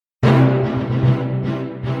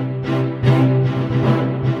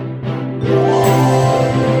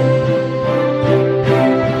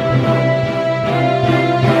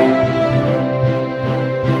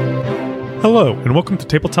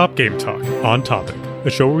Tabletop Game Talk On Topic, a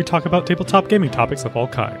show where we talk about tabletop gaming topics of all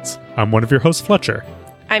kinds. I'm one of your hosts, Fletcher.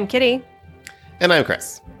 I'm Kitty. And I'm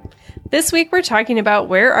Chris. This week we're talking about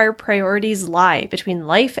where our priorities lie between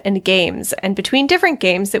life and games, and between different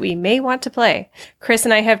games that we may want to play. Chris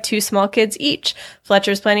and I have 2 small kids each.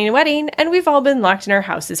 Fletcher's planning a wedding, and we've all been locked in our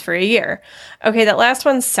houses for a year. Okay, that last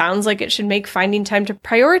one sounds like it should make finding time to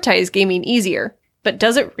prioritize gaming easier. But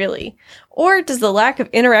does it really? Or does the lack of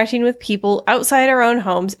interacting with people outside our own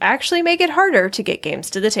homes actually make it harder to get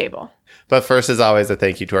games to the table? But first, as always, a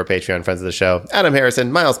thank you to our Patreon friends of the show, Adam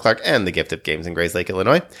Harrison, Miles Clark, and the Gift of Games in Grayslake,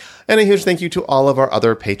 Illinois. And a huge thank you to all of our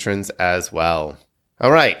other patrons as well.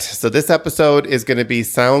 All right, so this episode is going to be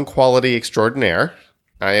sound quality extraordinaire.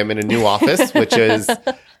 I am in a new office, which is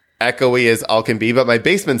echoey as all can be, but my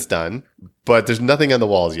basement's done. But there's nothing on the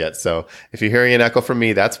walls yet, so if you're hearing an echo from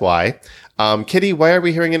me, that's why. Kitty, why are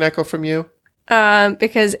we hearing an echo from you?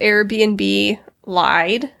 Because Airbnb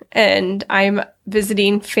lied, and I'm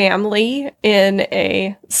visiting family in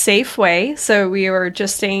a safe way, so we were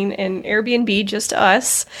just staying in Airbnb, just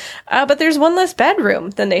us. But there's one less bedroom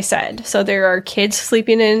than they said, so there are kids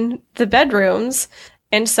sleeping in the bedrooms,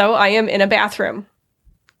 and so I am in a bathroom.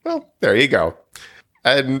 Well, there you go.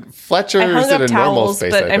 And Fletcher's I hung in up a towels, normal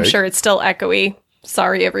space, but I I'm think. sure it's still echoey.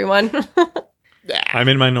 Sorry, everyone. I'm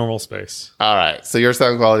in my normal space. All right, so your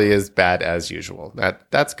sound quality is bad as usual.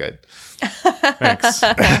 That's good. Thanks.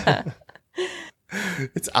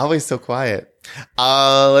 It's always so quiet.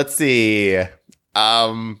 Let's see.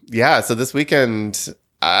 So this weekend,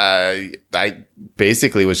 I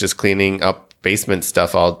basically was just cleaning up basement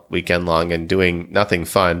stuff all weekend long and doing nothing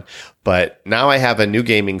fun. But now I have a new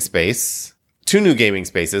gaming space, 2 new gaming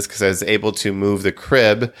spaces, because I was able to move the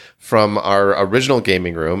crib from our original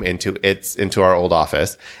gaming room into our old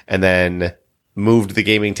office, and then moved the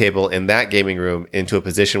gaming table in that gaming room into a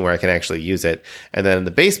position where I can actually use it. And then in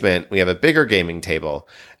the basement, we have a bigger gaming table.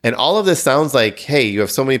 And all of this sounds like, hey, you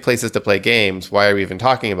have so many places to play games. Why are we even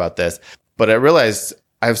talking about this? But I realized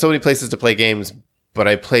I have so many places to play games, but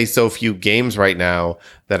I play so few games right now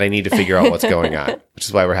that I need to figure out what's going on, which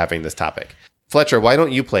is why we're having this topic. Fletcher, why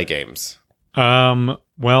don't you play games?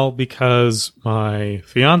 Well, because my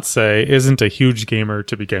fiance isn't a huge gamer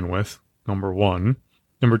to begin with, number 1.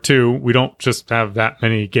 Number 2, we don't just have that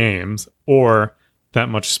many games or that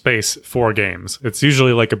much space for games. It's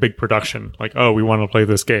usually like a big production. Like, oh, we want to play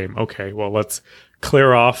this game. Okay, well, let's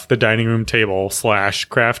clear off the dining room table /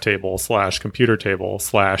 craft table / computer table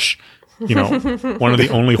 / one of the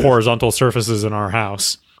only horizontal surfaces in our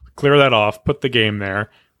house. Clear that off, put the game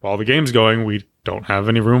there. While the game's going, we don't have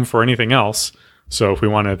any room for anything else. So if we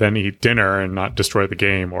want to then eat dinner and not destroy the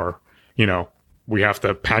game, or, we have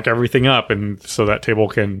to pack everything up and so that table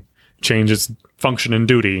can change its function and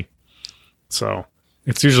duty. So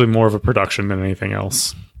it's usually more of a production than anything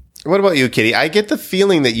else. What about you, Kitty? I get the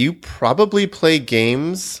feeling that you probably play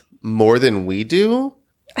games more than we do,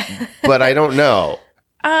 but I don't know.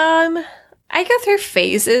 I go through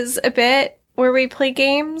phases a bit where we play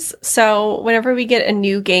games. So whenever we get a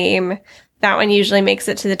new game, that one usually makes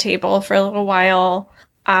it to the table for a little while.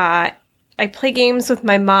 I play games with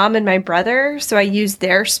my mom and my brother, so I use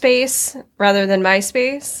their space rather than my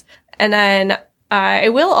space. And then I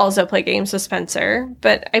will also play games with Spencer,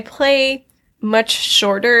 but I play much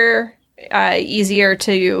shorter, easier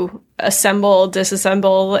to assemble,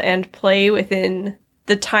 disassemble, and play within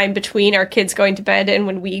the time between our kids going to bed and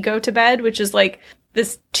when we go to bed, which is like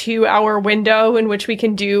this 2-hour window in which we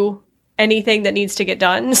can do anything that needs to get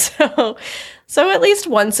done. So at least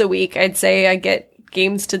once a week, I'd say I get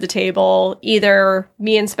games to the table, either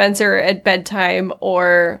me and Spencer at bedtime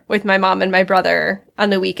or with my mom and my brother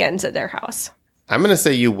on the weekends at their house. I'm going to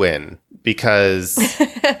say you win because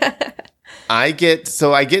I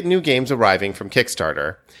get new games arriving from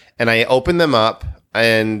Kickstarter and I open them up.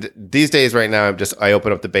 And these days right now, I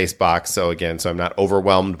open up the base box. So I'm not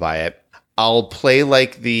overwhelmed by it. I'll play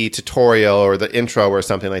like the tutorial or the intro or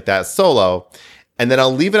something like that solo. And then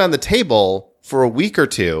I'll leave it on the table for a week or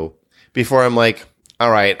 2 before I'm like, all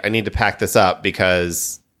right, I need to pack this up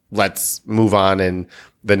because let's move on. And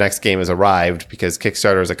the next game has arrived because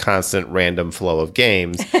Kickstarter is a constant random flow of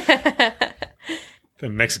games. The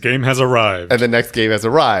next game has arrived. And the next game has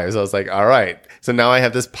arrived. So I was like, all right. So now I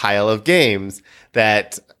have this pile of games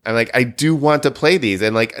that I'm like, I do want to play these.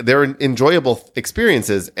 And like, they're enjoyable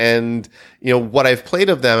experiences. And, what I've played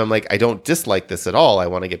of them, I'm like, I don't dislike this at all. I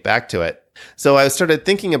want to get back to it. So I started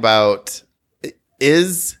thinking about,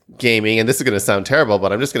 is gaming, and this is going to sound terrible,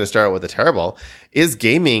 but I'm just going to start with the terrible, is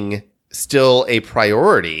gaming still a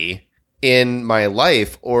priority in my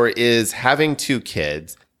life, or is having 2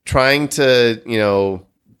 kids, trying to,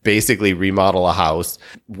 basically remodel a house,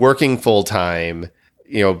 working full time,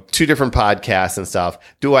 2 different podcasts and stuff.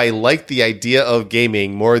 Do I like the idea of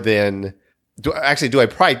gaming more than do I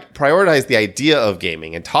prioritize the idea of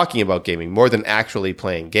gaming and talking about gaming more than actually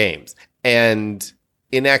playing games? And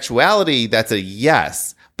in actuality, that's a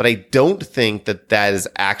yes, but I don't think that is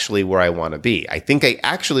actually where I want to be. I think I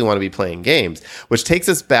actually want to be playing games, which takes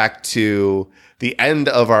us back to the end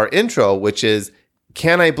of our intro, which is,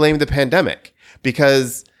 can I blame the pandemic?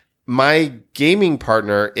 Because my gaming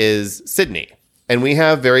partner is Sydney, and we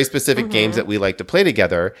have very specific games that we like to play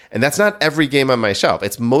together, and that's not every game on my shelf.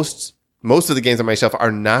 It's most of the games on my shelf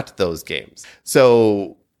are not those games.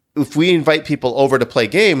 So if we invite people over to play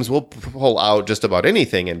games, we'll pull out just about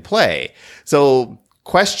anything and play. So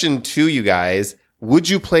question to you guys, would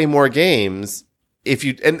you play more games if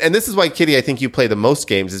you, and this is why, Kitty, I think you play the most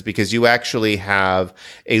games, is because you actually have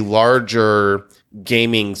a larger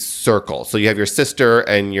gaming circle. So you have your sister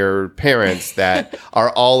and your parents that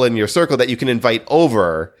are all in your circle that you can invite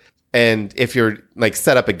over. And if you're like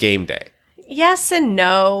set up a game day. Yes and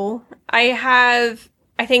no. I have,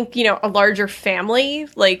 I think, a larger family.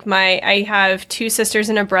 Like I have 2 sisters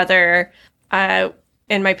and a brother, and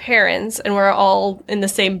my parents, and we're all in the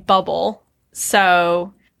same bubble.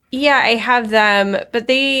 So yeah, I have them, but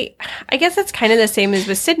I guess it's kind of the same as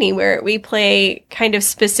with Sydney, where we play kind of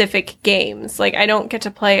specific games. Like I don't get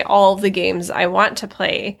to play all of the games I want to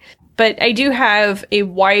play, but I do have a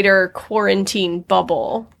wider quarantine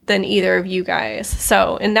bubble than either of you guys.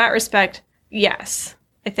 So in that respect, yes,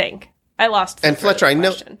 I think. I lost. And Fletcher, I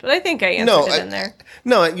know, but I think I answered it in there.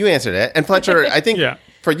 No, you answered it. And Fletcher, I think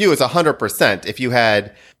for you, it's 100%. If you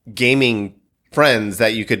had gaming friends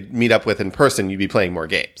that you could meet up with in person, you'd be playing more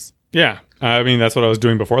games. Yeah. I mean, that's what I was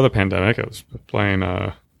doing before the pandemic. I was playing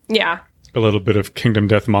a little bit of Kingdom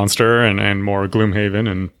Death Monster and more Gloomhaven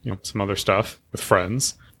and some other stuff with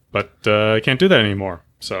friends. But I can't do that anymore.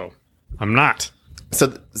 So I'm not.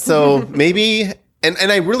 So maybe, and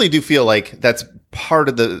I really do feel like that's part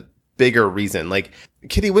of the bigger reason. Like,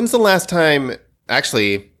 Kitty, when's the last time,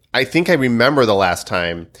 actually, I think I remember the last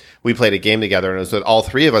time we played a game together, and it was that all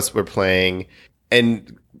 3 of us were playing,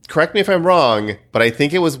 and correct me if I'm wrong, but I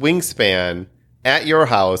think it was Wingspan at your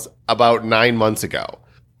house about 9 months ago.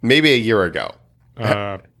 Maybe a year ago.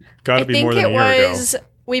 Gotta be more than a year ago.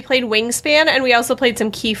 We played Wingspan, and we also played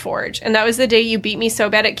some Keyforge, and that was the day you beat me so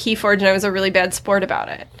bad at Keyforge, and I was a really bad sport about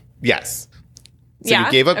it. Yes. So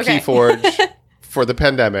you gave up Keyforge for the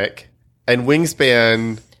pandemic, and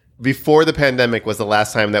Wingspan before the pandemic was the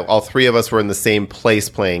last time that all 3 of us were in the same place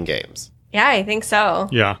playing games. Yeah, I think so.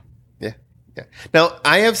 Yeah. Now,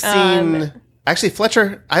 I have seen, actually,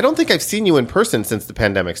 Fletcher, I don't think I've seen you in person since the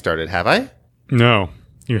pandemic started, have I? No,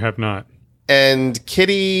 you have not. And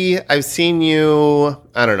Kitty, I've seen you,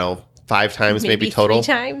 I don't know, 5 times maybe total.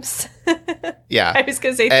 3 times. Yeah. I was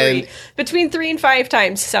going to say 3. Between 3 and 5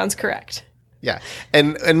 times sounds correct. Yeah.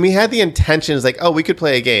 And we had the intentions like, oh, we could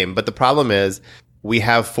play a game. But the problem is we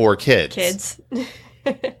have 4 kids. We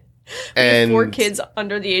have 4 kids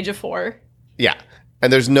under the age of 4. Yeah.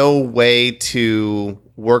 And there's no way to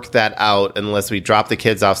work that out unless we drop the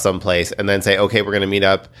kids off someplace and then say, okay, we're going to meet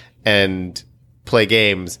up and play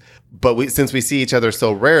games. But since we see each other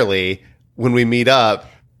so rarely, when we meet up,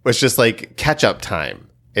 it's just like catch-up time.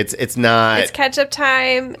 It's not... It's catch-up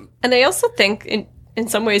time. And I also think in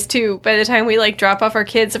some ways too, by the time we like drop off our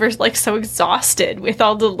kids, we're like so exhausted with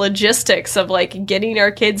all the logistics of like getting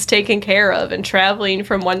our kids taken care of and traveling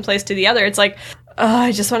from one place to the other. It's like, oh,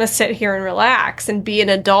 I just want to sit here and relax and be an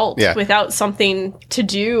adult without something to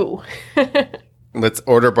do. Let's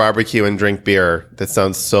order barbecue and drink beer. That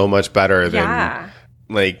sounds so much better than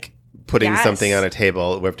like putting something on a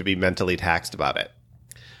table. We have to be mentally taxed about it.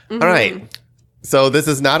 Mm-hmm. All right. So this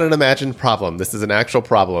is not an imagined problem. This is an actual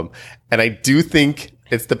problem. And I do think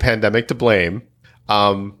it's the pandemic to blame.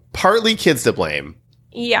 Partly kids to blame.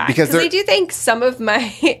 Yeah, because I do think some of my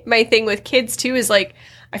thing with kids too is like,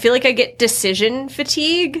 I feel like I get decision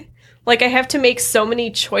fatigue. Like I have to make so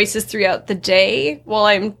many choices throughout the day while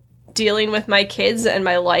I'm dealing with my kids and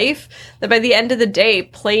my life that by the end of the day,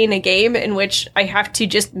 playing a game in which I have to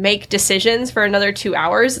just make decisions for another 2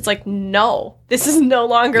 hours, it's like, no, this is no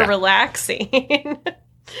longer relaxing.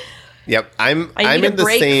 Yep. I need a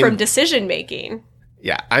break from decision making.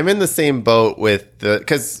 Yeah. I'm in the same boat with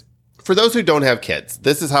because for those who don't have kids,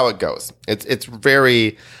 this is how it goes. It's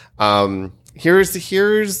very,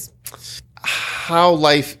 here's how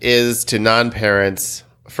life is to non-parents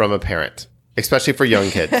from a parent, especially for young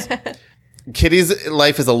kids. Kitty's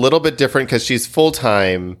life is a little bit different because she's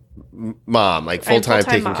full-time mom, like full-time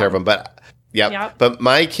taking care of them. But But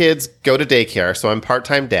my kids go to daycare, so I'm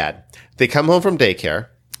part-time dad. They come home from daycare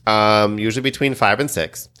usually between 5 and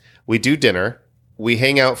 6. We do dinner. We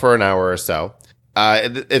hang out for an hour or so.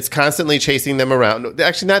 It's constantly chasing them around.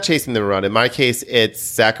 Actually, not chasing them around. In my case, it's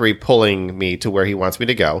Zachary pulling me to where he wants me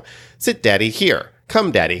to go. Sit, Daddy, here.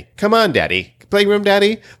 Come, Daddy. Come on, Daddy. Playroom,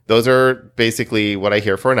 Daddy. Those are basically what I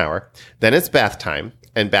hear for an hour. Then it's bath time.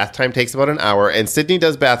 And bath time takes about an hour. And Sydney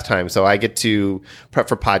does bath time. So I get to prep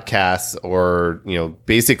for podcasts or,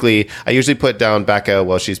 basically I usually put down Becca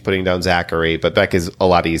while she's putting down Zachary. But Becca's a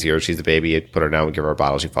lot easier. She's a baby. I put her down and give her a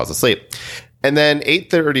bottle. She falls asleep. And then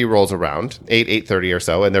 8:30 rolls around, 8:30 or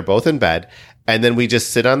so, and they're both in bed. And then we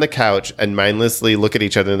just sit on the couch and mindlessly look at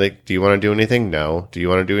each other and like, do you want to do anything? No. Do you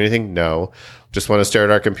want to do anything? No. Just want to stare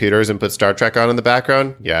at our computers and put Star Trek on in the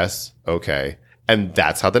background? Yes. Okay. And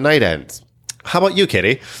that's how the night ends. How about you,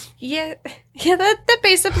 Kitty? Yeah, that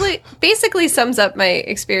basically sums up my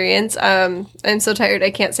experience. I'm so tired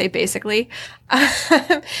I can't say basically.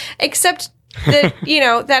 Except that,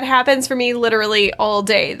 that happens for me literally all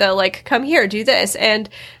day. They'll like, come here, do this. And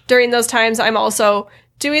during those times, I'm also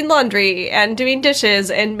doing laundry and doing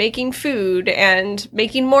dishes and making food and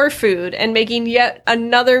making more food and making yet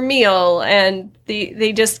another meal. And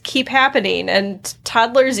they just keep happening. And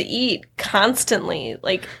toddlers eat constantly,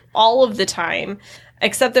 like all of the time.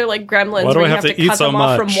 Except they're like gremlins where you have to cut them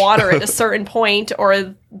off from water at a certain point,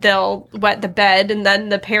 or they'll wet the bed, and then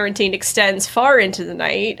the parenting extends far into the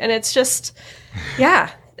night. And it's just,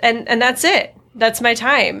 yeah. And that's it. That's my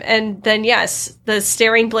time. And then, yes, the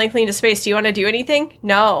staring blankly into space. Do you want to do anything?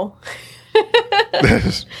 No.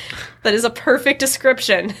 That is a perfect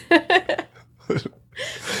description.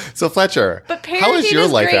 So, Fletcher, but how is your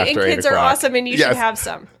life great, after 8 o'clock? And kids are awesome, and you should have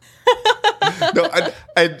some. No,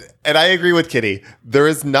 and I agree with Kitty. There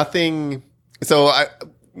is nothing. So,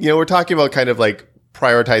 we're talking about kind of like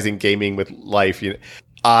prioritizing gaming with life.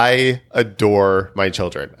 I adore my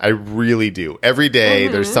children. I really do. Every day,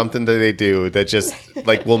 there's something that they do that just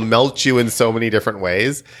like will melt you in so many different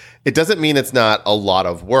ways. It doesn't mean it's not a lot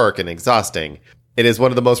of work and exhausting. It is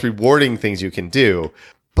one of the most rewarding things you can do,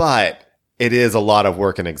 but it is a lot of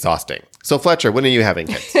work and exhausting. So, Fletcher, when are you having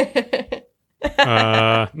kids?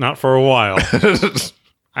 Not for a while.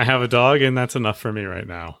 I have a dog, and that's enough for me right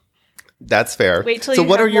now. That's fair. Wait till so you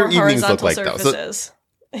what have are your more evenings look like, surfaces.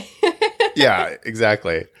 though? Yeah,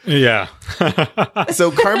 exactly. Yeah.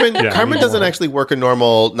 So Carmen doesn't actually work a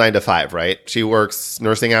normal 9 to 5, right? She works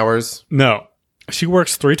nursing hours. No, she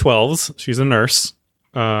works 3/12s. She's a nurse.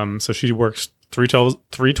 So she works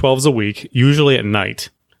 3/12s a week, usually at night.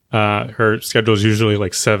 Her schedule is usually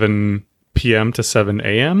like 7 p.m. to 7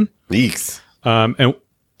 a.m. Eeks.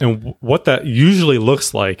 And what that usually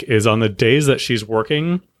looks like is on the days that she's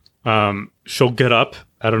working, she'll get up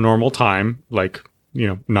at a normal time, like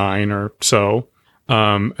 9 or so,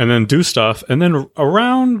 and then do stuff. And then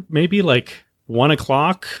around maybe like 1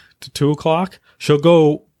 o'clock to 2 o'clock, she'll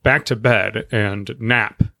go back to bed and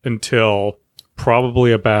nap until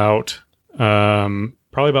probably about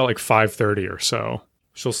like 5:30 or so.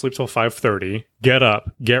 She'll sleep till 5:30, get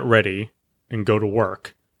up, get ready, and go to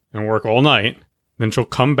work and work all night. Then she'll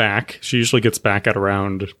come back. She usually gets back at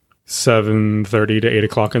around 7:30 to 8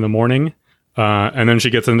 o'clock in the morning. And then she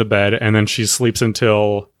gets into bed, and then she sleeps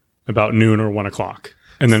until about noon or 1 o'clock.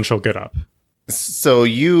 And then she'll get up. So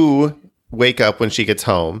you wake up when she gets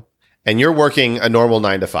home, and you're working a normal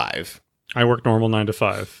 9 to 5. I work normal 9 to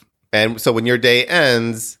 5. And so when your day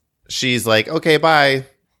ends, she's like, okay, bye.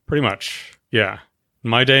 Pretty much. Yeah.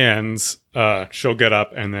 My day ends, she'll get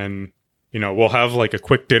up, and then, we'll have like a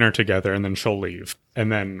quick dinner together, and then she'll leave.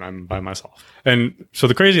 And then I'm by myself. And so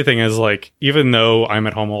the crazy thing is, like, even though I'm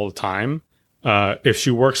at home all the time, if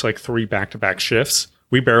she works like 3 back-to-back shifts,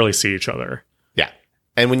 we barely see each other. Yeah.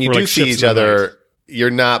 And when you We're do like see each other, you're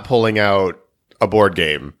not pulling out a board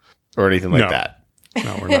game or anything like that.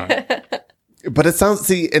 No, we're not. But it sounds,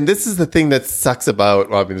 and this is the thing that sucks about,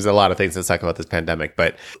 well, I mean, there's a lot of things that suck about this pandemic,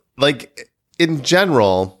 but like in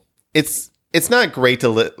general, it's not great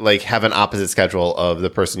to have an opposite schedule of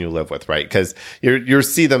the person you live with, right? Because you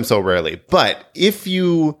see them so rarely. But if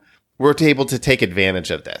you were able to take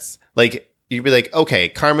advantage of this, like you'd be like, okay,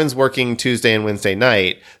 Carmen's working Tuesday and Wednesday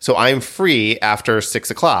night, so I'm free after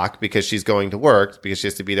 6 o'clock because she's going to work because she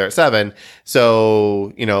has to be there at 7.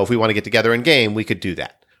 So, if we want to get together and game, we could do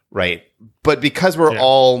that, right? But because we're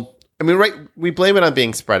all, right, we blame it on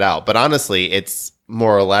being spread out, but honestly, it's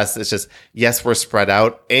more or less, it's just, yes, we're spread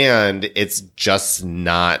out, and it's just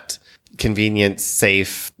not convenient,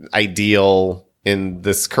 safe, ideal in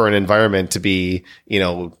this current environment to be,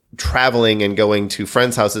 traveling and going to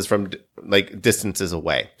friends' houses from like distances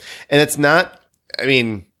away. And it's not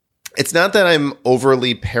that I'm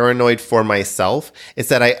overly paranoid for myself. It's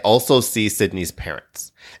that I also see Sydney's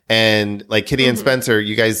parents. And like Kitty and Spencer,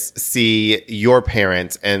 you guys see your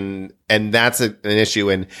parents, and that's an issue.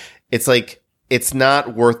 And it's like, it's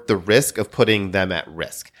not worth the risk of putting them at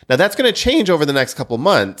risk. Now that's going to change over the next couple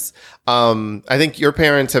months. I think your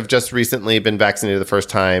parents have just recently been vaccinated the first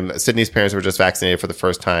time. Sydney's parents were just vaccinated for the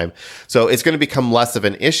first time. So it's going to become less of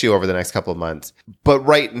an issue over the next couple of months. But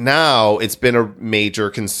right now it's been a major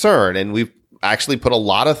concern, and we've actually put a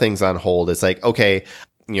lot of things on hold. It's like, okay,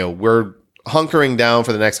 we're hunkering down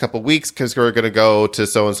for the next couple of weeks because we're going to go to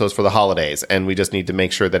so-and-so's for the holidays. And we just need to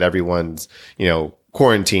make sure that everyone's,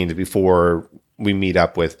 quarantined before we meet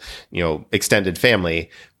up with, extended family,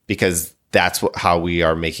 because that's how we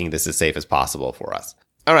are making this as safe as possible for us.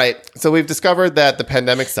 All right. So we've discovered that the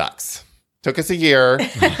pandemic sucks. Took us a year.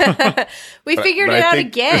 We figured it out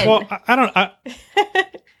again. Well,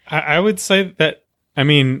 I would say that,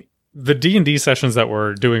 the D&D sessions that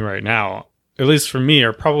we're doing right now, at least for me,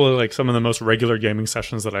 are probably like some of the most regular gaming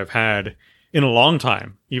sessions that I've had in a long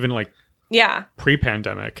time, even like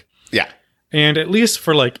pre-pandemic. Yeah. And at least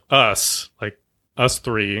for like us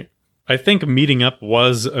three, I think meeting up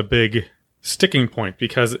was a big sticking point,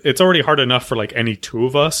 because it's already hard enough for like any two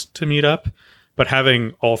of us to meet up, but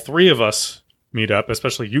having all three of us meet up,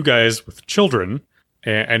 especially you guys with children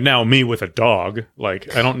and now me with a dog,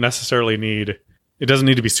 like I don't necessarily need, it doesn't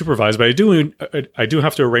need to be supervised, but I do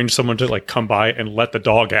have to arrange someone to like come by and let the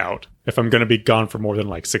dog out if I'm going to be gone for more than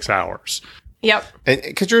like 6 hours. Yep. And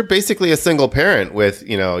because you're basically a single parent with,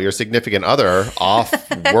 your significant other off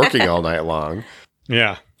working all night long.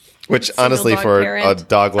 Yeah. Which Single honestly, dog for parent. a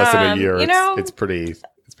dog less than a year, it's pretty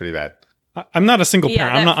bad. I'm not a single Yeah,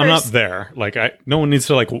 parent. that I'm not first- there. Like no one needs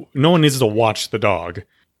to watch the dog,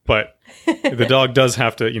 but the dog does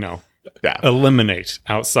have to, eliminate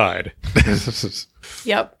outside.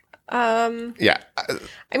 Yep. Yeah.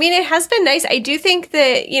 It has been nice. I do think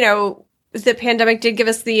that, the pandemic did give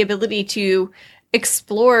us the ability to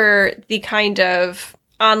explore the kind of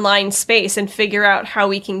online space and figure out how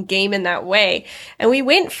we can game in that way. And we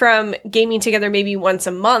went from gaming together maybe once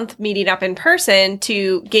a month, meeting up in person,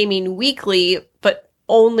 to gaming weekly, but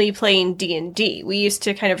only playing D&D. We used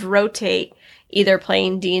to kind of rotate, either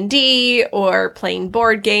playing D&D or playing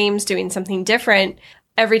board games, doing something different.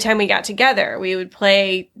 Every time we got together, we would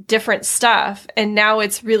play different stuff. And now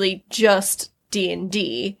it's really just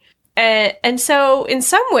D&D. And so in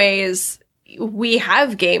some ways we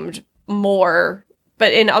have gamed more,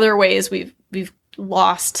 but in other ways we've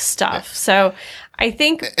lost stuff. So I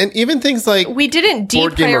think, and even things like we didn't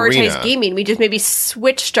Board Game deprioritize Arena. gaming. We just maybe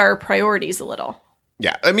switched our priorities a little.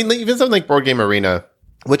 Yeah. Even something like Board Game Arena,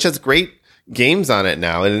 which has great games on it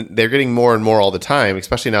now, and they're getting more and more all the time,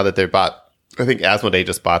 especially now that they've bought, I think Asmodee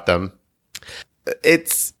just bought them.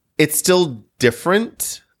 It's still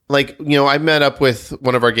different. Like, I met up with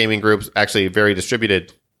one of our gaming groups, actually a very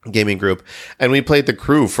distributed gaming group, and we played The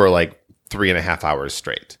Crew for like 3.5 hours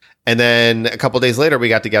straight. And then a couple days later, we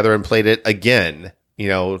got together and played it again,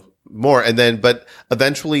 more. And then, but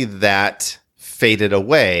eventually that faded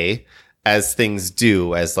away, as things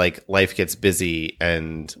do, as like life gets busy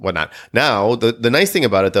and whatnot. Now, the nice thing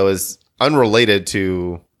about it though is, unrelated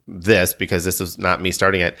to this, because this is not me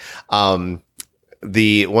starting it,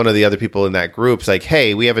 one of the other people in that group's like,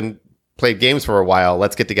 hey, we haven't played games for a while.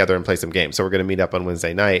 Let's get together and play some games. So we're going to meet up on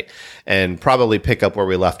Wednesday night and probably pick up where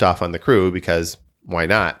we left off on The Crew, because why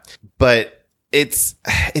not? But it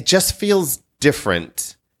just feels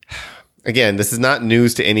different. Again, this is not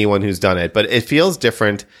news to anyone who's done it, but it feels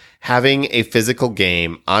different having a physical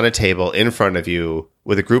game on a table in front of you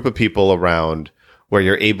with a group of people around, where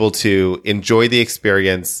you're able to enjoy the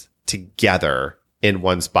experience together in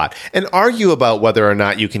one spot and argue about whether or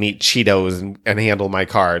not you can eat Cheetos and handle my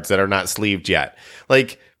cards that are not sleeved yet.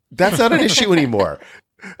 Like, that's not an issue anymore.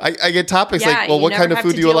 I get topics like, well, what kind of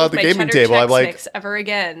food do you allow at the gaming table? I'm like, ever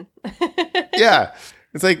again. yeah.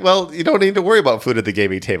 It's like, well, you don't need to worry about food at the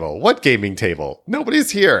gaming table. What gaming table?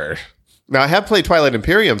 Nobody's here. Now, I have played Twilight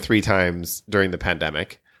Imperium 3 times during the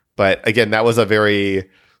pandemic, but again, that was a very,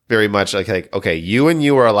 very much like, okay,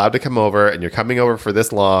 you are allowed to come over, and you're coming over for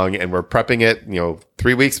this long, and we're prepping it,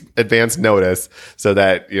 3 weeks advance notice, so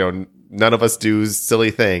that, none of us do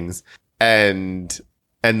silly things. And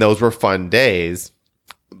those were fun days.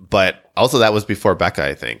 But also that was before Becca,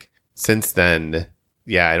 I think. Since then,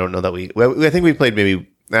 yeah, I don't know that I think we played maybe,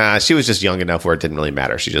 she was just young enough where it didn't really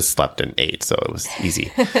matter. She just slept and ate, so it was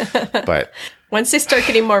easy. But once they start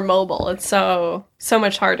getting more mobile, it's so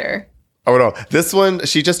much harder. Oh no, this one,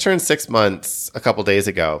 she just turned 6 months a couple days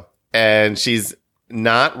ago, and she's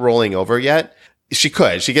not rolling over yet. She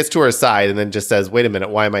could. She gets to her side and then just says, wait a minute,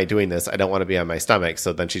 why am I doing this? I don't want to be on my stomach.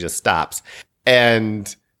 So then she just stops.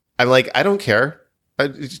 And I'm like, I don't care.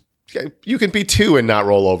 You can be 2 and not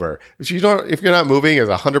roll over. If you're not moving, is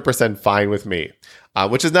 100% fine with me.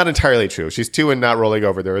 Which is not entirely true. She's 2 and not rolling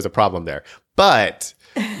over. There is a problem there. But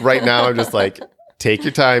right now, I'm just like, take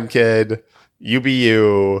your time, kid. You be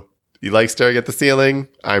you. You like staring at the ceiling?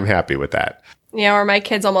 I'm happy with that. Yeah, or my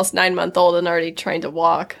kid's almost 9-month-old and already trying to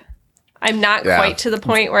walk. I'm not quite to the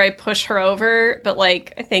point where I push her over, but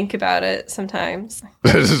like I think about it sometimes.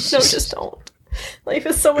 No, just don't. Life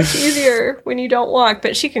is so much easier when you don't walk,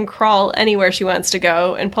 but she can crawl anywhere she wants to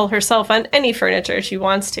go and pull herself on any furniture she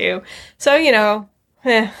wants to. So, yay.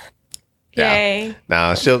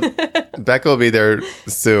 No, Becca will be there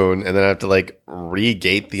soon, and then I have to like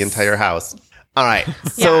re-gate the entire house. All right,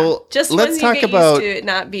 so just let's talk used about to it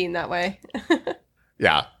not being that way.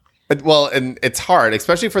 Yeah, well, and it's hard,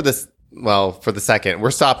 especially for this. Well, for the second,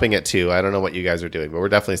 we're stopping at 2. I don't know what you guys are doing, but we're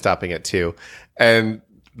definitely stopping at 2. And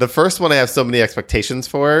the first one I have so many expectations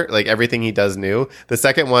for, like everything he does new. The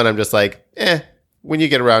second one, I'm just like, when you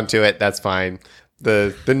get around to it, that's fine.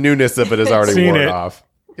 The newness of it is already worn off.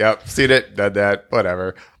 Yep, seen it, done that,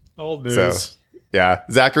 whatever. Old news. So, yeah,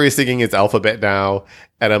 Zachary's singing his alphabet now,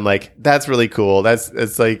 and I'm like, that's really cool.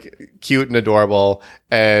 It's like cute and adorable.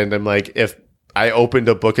 And I'm like, if I opened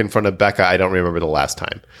a book in front of Becca, I don't remember the last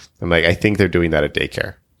time. I'm like, I think they're doing that at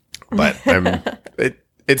daycare, but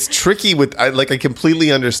it's tricky with I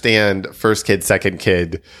completely understand first kid, second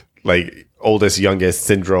kid, like oldest, youngest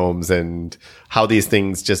syndromes and how these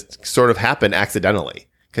things just sort of happen accidentally.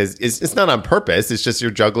 Because it's not on purpose. It's just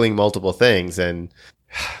you're juggling multiple things. And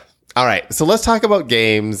all right, so let's talk about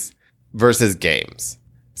games versus games.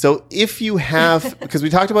 So if you have, because we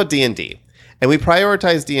talked about D&D, and we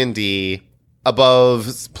prioritize D&D above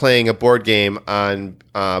playing a board game on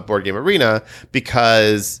Board Game Arena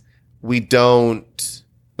because we don't,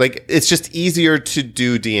 like, it's just easier to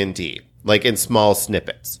do D&D, like in small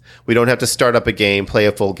snippets. We don't have to start up a game, play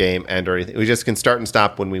a full game, and or anything. We just can start and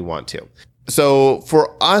stop when we want to. So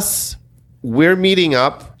for us, we're meeting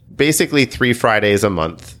up basically 3 Fridays a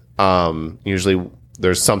month. Usually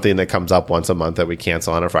there's something that comes up once a month that we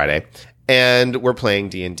cancel on a Friday, and we're playing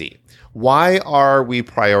D&D. Why are we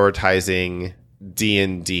prioritizing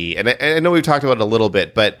D&D? And I know we've talked about it a little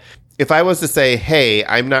bit, but if I was to say, hey,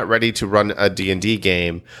 I'm not ready to run a D&D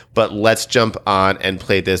game, but let's jump on and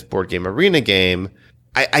play this Board Game Arena game,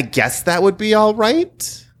 I guess that would be all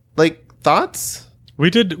right. Like, thoughts?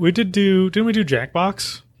 Didn't we do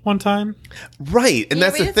Jackbox one time? Right, and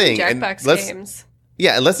that's the thing. Jackbox games.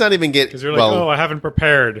 Yeah, and let's not even get... Because you're like, I haven't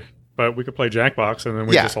prepared, but we could play Jackbox, and then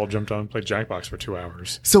we just all jumped on and played Jackbox for 2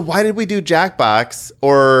 hours. So why did we do Jackbox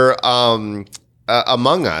or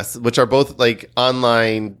Among Us, which are both like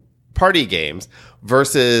online party games,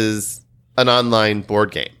 versus an online board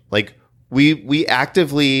game? Like, we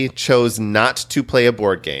actively chose not to play a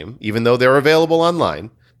board game, even though they're available online,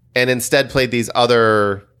 and instead played these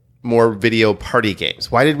other more video party games.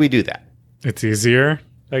 Why did we do that? It's easier,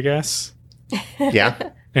 I guess.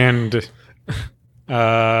 Yeah. And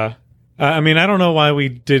I mean, I don't know why we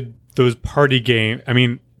did those party games. I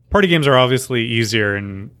mean, party games are obviously easier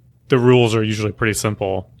and the rules are usually pretty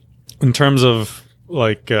simple. In terms of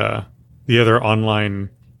like the other online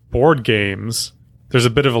board games, there's a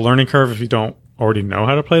bit of a learning curve if you don't already know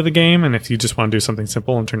how to play the game. And if you just want to do something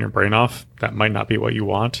simple and turn your brain off, that might not be what you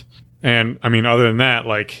want. And I mean, other than that,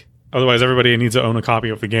 like, otherwise everybody needs to own a copy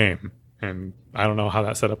of the game. And I don't know how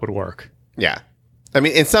that setup would work. Yeah. I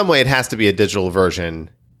mean, in some way, it has to be a digital version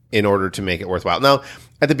in order to make it worthwhile. Now,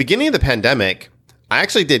 at the beginning of the pandemic, I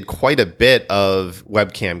actually did quite a bit of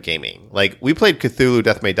webcam gaming. Like, we played Cthulhu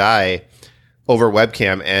Death May Die over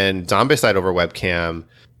webcam and Zombicide over webcam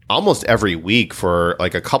almost every week for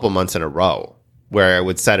like a couple months in a row, where I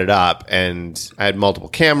would set it up and I had multiple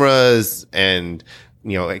cameras and,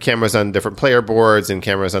 you know, cameras on different player boards and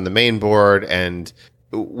cameras on the main board. And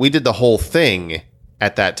we did the whole thing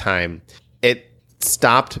at that time. It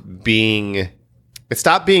stopped being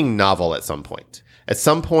novel at some point. At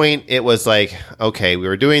some point, it was like, okay, we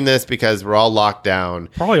were doing this because we're all locked down.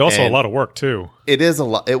 Probably also a lot of work, too. It is a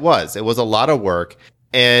lot. It was a lot of work.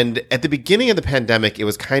 And at the beginning of the pandemic, it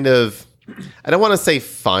was kind of, I don't want to say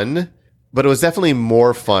fun, but it was definitely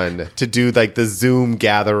more fun to do like the Zoom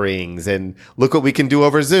gatherings and look what we can do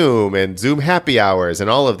over Zoom and Zoom happy hours and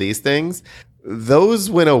all of these things. Those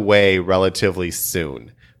went away relatively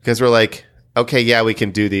soon because we're like, okay, yeah, we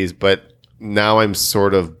can do these, but now I'm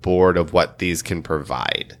sort of bored of what these can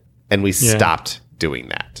provide. And we stopped doing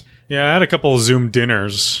that. Yeah, I had a couple of Zoom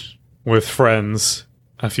dinners with friends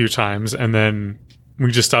a few times, and then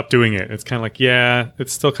we just stopped doing it. It's kind of like, yeah,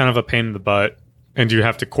 it's still kind of a pain in the butt, and you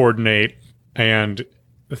have to coordinate. And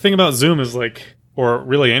the thing about Zoom is like, or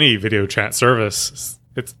really any video chat service,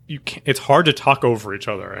 it's hard to talk over each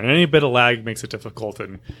other, and any bit of lag makes it difficult.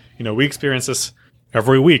 And we experience this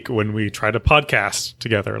every week when we try to podcast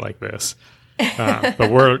together like this.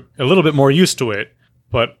 But we're a little bit more used to it.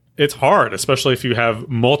 But it's hard, especially if you have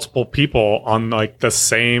multiple people on like the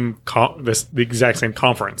same the exact same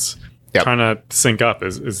conference. Yep. Trying to sync up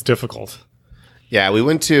is difficult. Yeah, we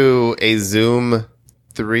went to a Zoom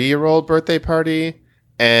 3-year-old birthday party,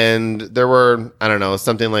 and there were, I don't know,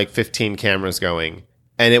 something like 15 cameras going,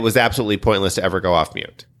 and it was absolutely pointless to ever go off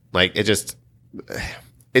mute. Like, it's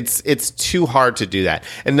too hard to do that.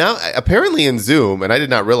 And now, apparently in Zoom, and I did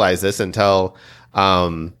not realize this until,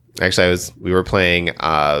 actually, we were playing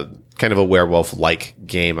kind of a werewolf-like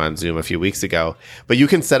game on Zoom a few weeks ago, but you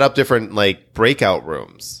can set up different, like, breakout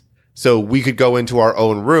rooms. So we could go into our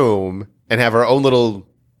own room and have our own little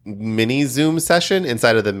mini Zoom session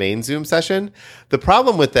inside of the main Zoom session. The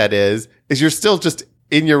problem with that is you're still just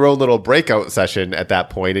in your own little breakout session at that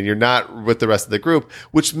point, and you're not with the rest of the group,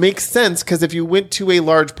 which makes sense because if you went to a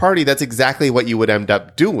large party, that's exactly what you would end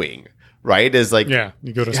up doing, right? Is like, yeah,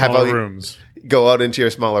 you go to smaller rooms. Go out into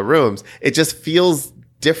your smaller rooms. It just feels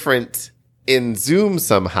different in Zoom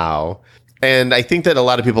somehow. And I think that a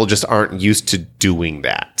lot of people just aren't used to doing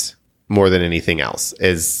that more than anything else.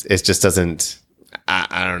 It just doesn't,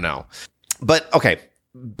 I don't know. But okay,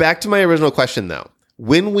 back to my original question though.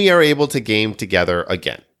 When we are able to game together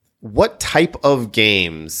again, what type of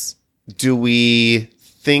games do we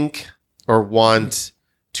think or want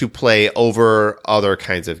to play over other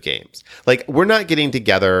kinds of games? Like, we're not getting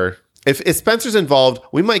together. If Spencer's involved,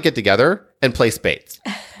 we might get together and play spades.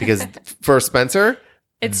 Because for Spencer,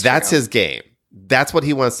 that's his game. That's what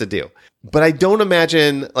he wants to do. But I don't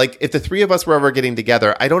imagine, like, if the three of us were ever getting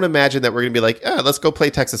together, I don't imagine that we're going to be like, let's go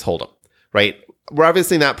play Texas Hold'em, right? We're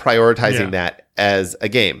obviously not prioritizing that as a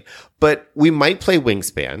game. But we might play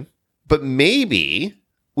Wingspan, but maybe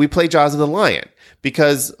we play Jaws of the Lion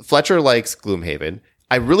because Fletcher likes Gloomhaven.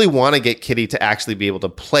 I really want to get Kitty to actually be able to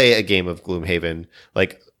play a game of Gloomhaven,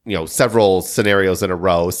 like, several scenarios in a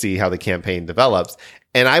row, see how the campaign develops.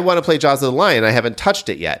 And I want to play Jaws of the Lion. I haven't touched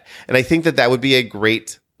it yet. And I think that would be a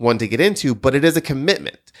great one to get into, but it is a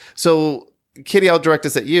commitment. So, Kitty, I'll direct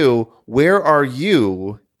this at you. Where are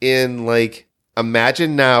you in, like,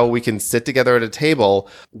 imagine now we can sit together at a table.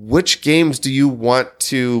 Which games do you want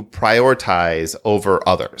to prioritize over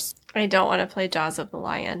others? I don't want to play Jaws of the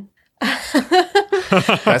Lion.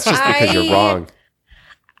 That's just because you're wrong.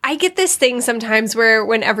 I get this thing sometimes where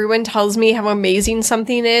when everyone tells me how amazing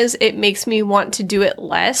something is, it makes me want to do it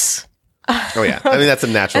less. Oh, yeah. I mean, that's a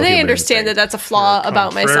natural and I human understand thing. that that's a flaw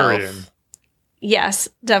about myself. Contrarian. Yes,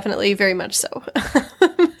 definitely. Very much so.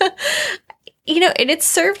 And it's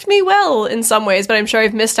served me well in some ways, but I'm sure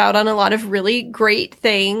I've missed out on a lot of really great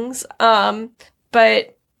things.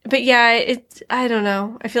 But yeah, I don't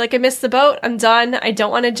know. I feel like I missed the boat. I'm done. I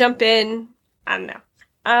don't want to jump in. I don't know.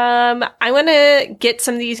 I want to get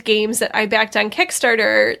some of these games that I backed on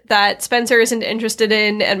Kickstarter that Spencer isn't interested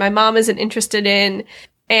in and my mom isn't interested in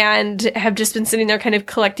and have just been sitting there kind of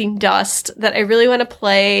collecting dust that I really want to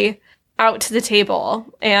play out to the table.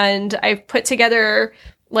 And I put together,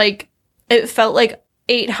 like, it felt like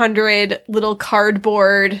 800 little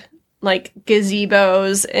cardboard, like,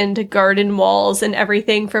 gazebos and garden walls and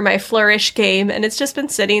everything for my Flourish game. And it's just been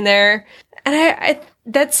sitting there. And I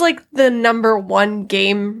that's like the number one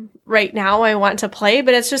game right now I want to play,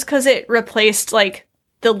 but it's just because it replaced like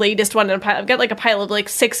the latest one in a pile. I've got like a pile of like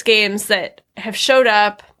 6 games that have showed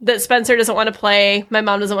up that Spencer doesn't want to play, my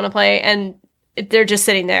mom doesn't want to play, and they're just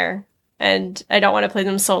sitting there, and I don't want to play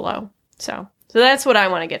them solo. So that's what I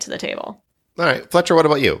want to get to the table. All right, Fletcher, what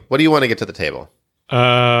about you? What do you want to get to the table?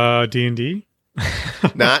 D&D.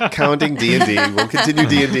 Not counting D&D. We'll continue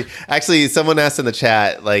D&D. Actually, someone asked in the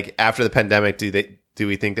chat, like, after the pandemic, do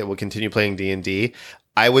we think that we'll continue playing D&D?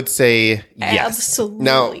 I would say yes. Absolutely.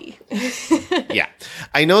 Now, yeah.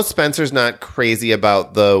 I know Spencer's not crazy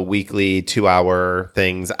about the weekly 2-hour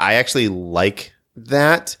things. I actually like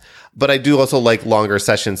that, but I do also like longer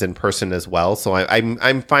sessions in person as well. So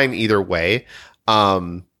I'm fine either way.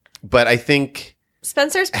 But I think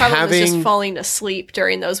Spencer's probably just falling asleep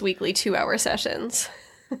during those weekly 2-hour sessions.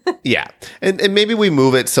 Yeah. And maybe we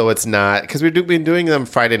move it so it's not, because we've been doing them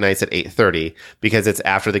Friday nights at 8:30 because it's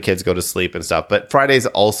after the kids go to sleep and stuff. But Friday's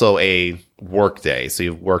also a work day, so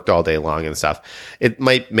you've worked all day long and stuff. It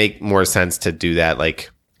might make more sense to do that like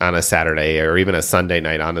on a Saturday or even a Sunday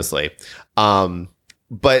night, honestly.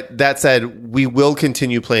 But that said, we will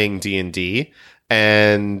continue playing D&D.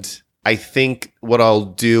 And I think what I'll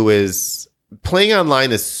do is playing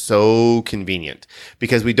online is so convenient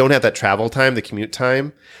because we don't have that travel time, the commute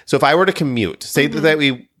time. So if I were to commute, say that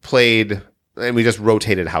we played and we just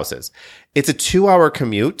rotated houses. It's a 2-hour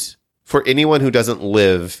commute for anyone who doesn't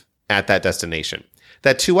live at that destination.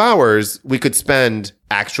 That 2 hours we could spend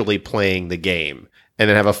actually playing the game and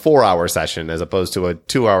then have a 4-hour session as opposed to a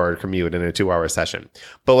 2-hour commute and a 2-hour session.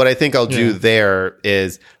 But what I think I'll do there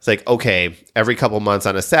is it's like, okay, every couple months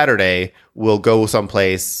on a Saturday, we'll go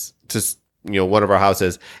someplace to, one of our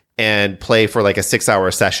houses and play for like a 6-hour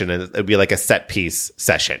session. And it'd be like a set piece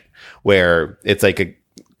session where it's like a,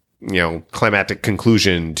 climactic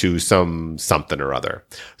conclusion to something or other.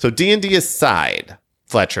 So D&D aside,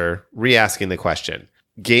 Fletcher, re-asking the question.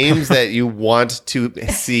 Games that you want to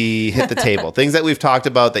see hit the table, things that we've talked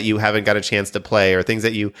about that you haven't got a chance to play, or things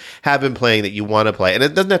that you have been playing that you want to play. And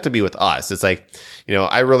it doesn't have to be with us. It's like,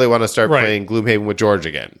 I really want to start playing Gloomhaven with George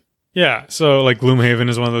again. Yeah. So like Gloomhaven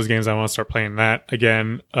is one of those games I want to start playing that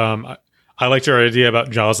again. I liked your idea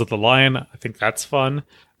about Jaws of the Lion. I think that's fun.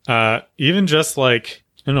 Even just like,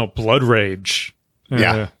 Blood Rage.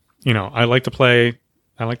 Yeah. I like to play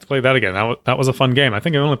that again. That was a fun game. I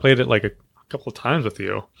think I only played it like a couple of times with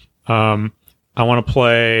you. I want to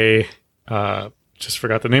play just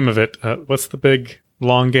forgot the name of it. What's the big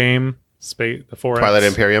long game? The 4X? Twilight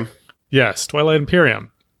Imperium. Yes, Twilight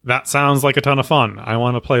Imperium. That sounds like a ton of fun. I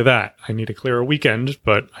want to play that. I need to clear a weekend,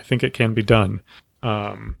 but I think it can be done.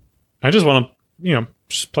 I just want to,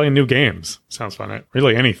 just play new games. Sounds fun.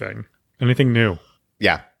 Really anything new.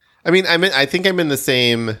 Yeah. I think I'm in the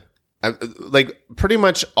same, like pretty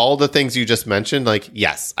much all the things you just mentioned. Like,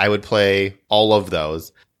 yes, I would play all of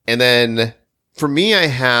those. And then for me, I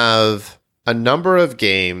have a number of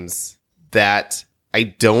games that I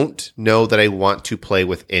don't know that I want to play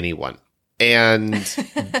with anyone. And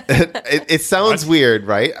it sounds weird,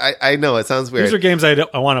 right? I know it sounds weird. These are games I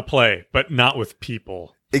want to play, but not with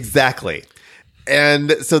people. Exactly.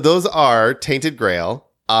 And so those are Tainted Grail,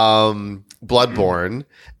 Bloodborne,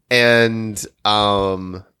 and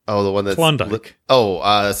the one that's Klondike.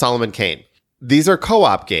 Solomon Kane. These are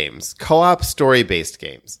co-op games, co-op story-based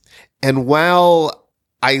games. And while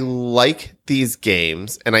I like these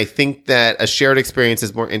games, and I think that a shared experience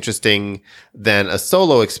is more interesting than a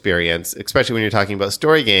solo experience, especially when you're talking about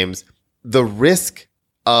story games, the risk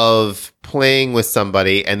of playing with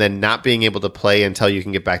somebody and then not being able to play until you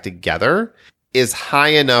can get back together is high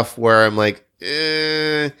enough where I'm like,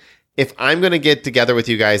 if I'm going to get together with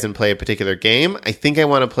you guys and play a particular game, I think I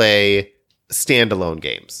want to play standalone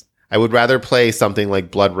games. I would rather play something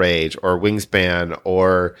like Blood Rage or Wingspan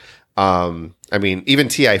or, even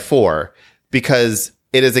TI4, because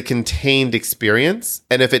it is a contained experience.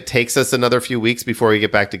 And if it takes us another few weeks before we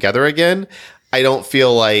get back together again, I don't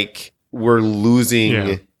feel like we're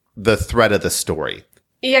losing the thread of the story.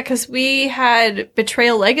 Yeah, because we had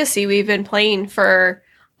Betrayal Legacy we've been playing for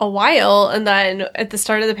a while, and then at the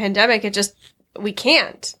start of the pandemic, we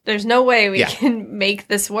can't. There's no way we can make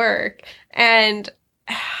this work. And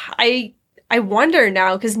I wonder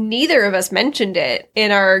now, because neither of us mentioned it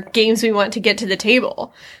in our games we want to get to the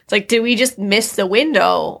table. It's like, did we just miss the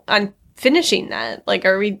window on finishing that? Like,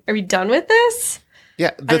 are we done with this?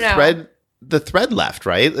 Yeah, the thread left,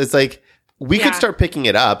 right? It's like we could start picking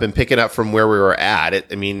it up and pick it up from where we were at.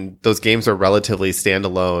 Those games are relatively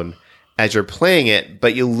standalone as you're playing it,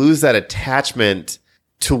 but you lose that attachment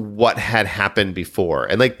to what had happened before.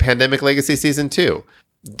 And like Pandemic Legacy Season 2,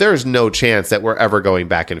 there's no chance that we're ever going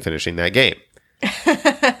back and finishing that game.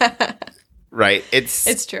 Right?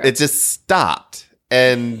 It's true. It just stopped.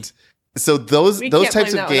 And so those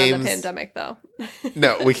types of games. On the pandemic, though.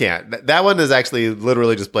 No, we can't. That one is actually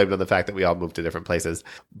literally just blamed on the fact that we all moved to different places.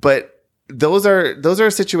 But those are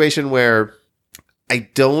a situation where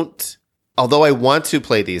although I want to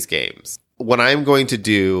play these games, what I'm going to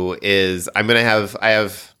do is I have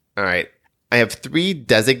 3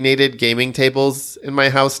 designated gaming tables in my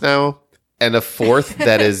house now, and a 4th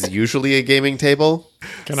that is usually a gaming table.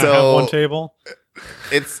 Can I have one table?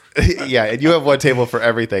 It's and you have one table for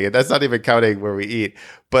everything, and that's not even counting where we eat.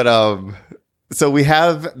 But so we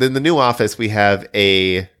have in the new office we have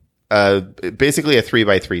basically a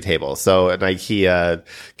 3x3 table, so an IKEA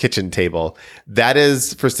kitchen table that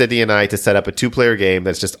is for Sydney and I to set up a 2-player game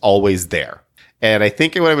that's just always there. And I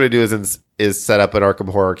think what I'm going to do is set up an Arkham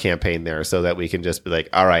Horror campaign there so that we can just be like,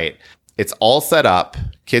 all right, it's all set up.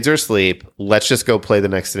 Kids are asleep. Let's just go play the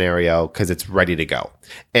next scenario because it's ready to go.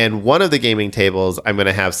 And one of the gaming tables I'm going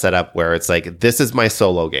to have set up where it's like, this is my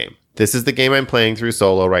solo game. This is the game I'm playing through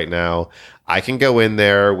solo right now. I can go in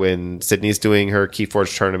there when Sydney's doing her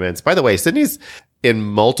Keyforge tournaments. By the way, Sydney's in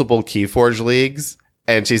multiple Keyforge leagues,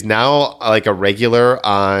 and she's now like a regular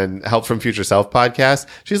on Help from Future Self podcast.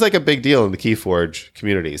 She's like a big deal in the Keyforge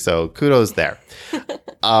community. So kudos there.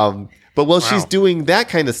 But while she's doing that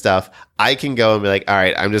kind of stuff, I can go and be like, all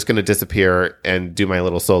right, I'm just going to disappear and do my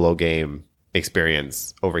little solo game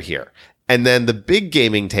experience over here. And then the big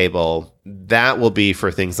gaming table, that will be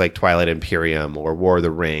for things like Twilight Imperium or War of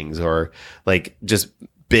the Rings or like just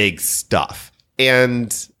big stuff. And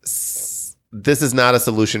this is not a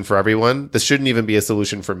solution for everyone. This shouldn't even be a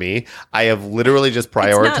solution for me. I have literally just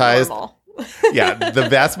prioritized. It's not normal. Yeah, the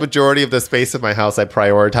vast majority of the space of my house I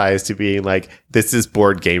prioritize to being like, this is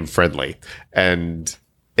board game friendly, and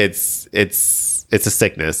it's a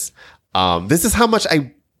sickness. This is how much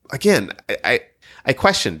I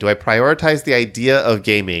question: do I prioritize the idea of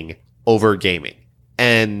gaming over gaming?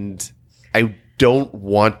 And I don't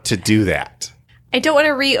want to do that. I don't want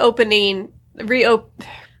to reopen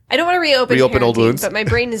old wounds, but my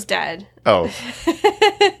brain is dead. Oh.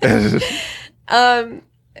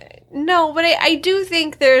 No, but I do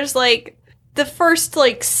think there's like the first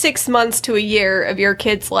like 6 months to a year of your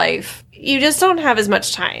kid's life, you just don't have as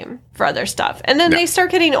much time for other stuff. And then they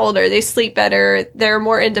start getting older. They sleep better. They're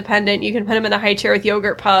more independent. You can put them in a high chair with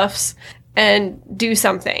yogurt puffs and do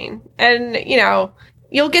something. And, you know,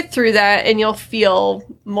 you'll get through that and you'll feel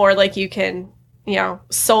more like you can, you know,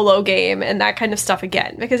 solo game and that kind of stuff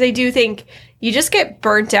again. Because I do think you just get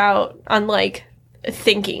burnt out on like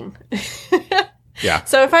thinking. Yeah.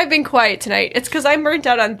 So if I've been quiet tonight, it's because I'm burnt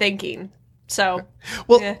out on thinking. So,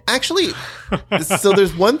 well, actually, so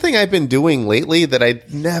there's one thing I've been doing lately that I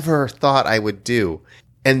never thought I would do,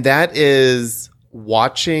 and that is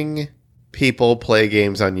watching people play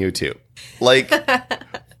games on YouTube. Like,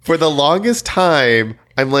 for the longest time,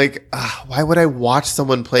 I'm like, why would I watch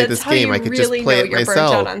someone play this game? I could just play it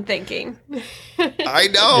myself. Burnt out on thinking. I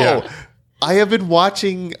know. Yeah. I've been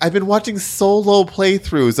watching solo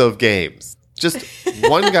playthroughs of games. Just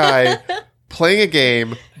one guy playing a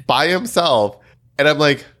game by himself, and I'm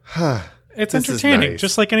like, it's entertaining,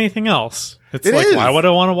 just like anything else. It's like, why would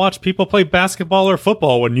I want to watch people play basketball or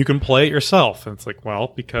football when you can play it yourself? And it's like,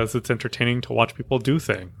 well, because it's entertaining to watch people do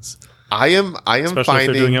things. I am especially finding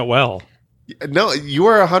if they're doing it well. No, you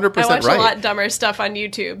are 100% right. I watch a lot dumber stuff on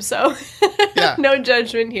YouTube, so yeah. No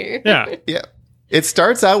judgment here. Yeah. Yeah. It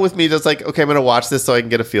starts out with me just like, okay, I'm going to watch this so I can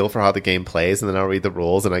get a feel for how the game plays, and then I'll read the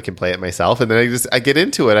rules and I can play it myself. And then I get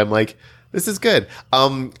into it. I'm like, this is good.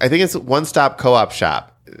 I think it's One Stop Co-op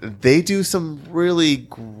Shop. They do some really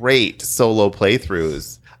great solo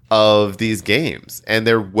playthroughs of these games, and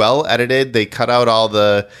they're well edited. They cut out all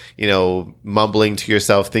the, mumbling to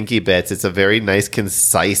yourself thinky bits. It's a very nice,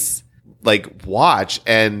 concise, watch.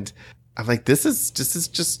 And I'm like, this is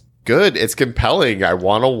just good. It's compelling. I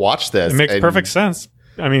want to watch this. It makes perfect sense.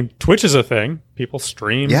 I mean, Twitch is a thing. People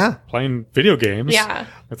stream playing video games. Yeah.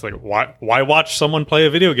 It's like, why watch someone play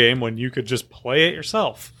a video game when you could just play it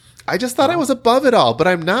yourself? I just thought I was above it all, but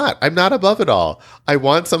I'm not. I'm not above it all. I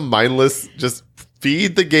want some mindless, just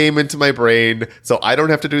feed the game into my brain so I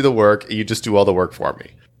don't have to do the work. You just do all the work for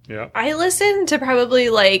me. Yeah. I listen to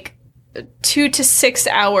probably 2 to 6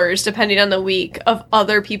 hours, depending on the week, of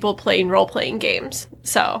other people playing role-playing games.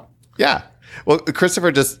 So... yeah. Well,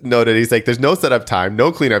 Christopher just noted, he's like, there's no setup time,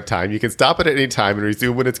 no cleanup time. You can stop it at any time and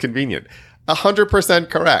resume when it's convenient. 100%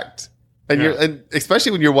 correct. And and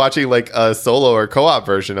especially when you're watching a solo or co-op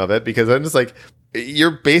version of it, because I'm just like,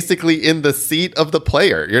 you're basically in the seat of the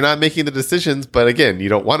player. You're not making the decisions, but again, you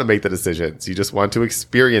don't want to make the decisions. You just want to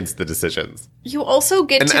experience the decisions. You also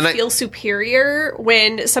get to feel superior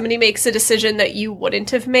when somebody makes a decision that you wouldn't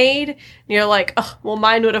have made. And you're like, oh, well,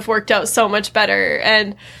 mine would have worked out so much better.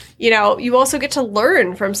 And, you also get to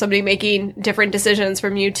learn from somebody making different decisions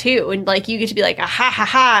from you too. And you get to be like,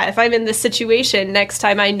 if I'm in this situation, next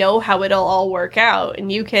time I know how it'll all work out.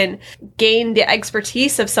 And you can gain the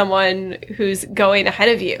expertise of someone who's going ahead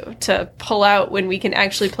of you to pull out when we can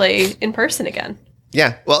actually play in person again.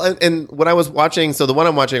 Yeah. Well, and what I was watching, so the one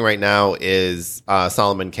I'm watching right now is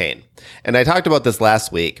Solomon Kane. And I talked about this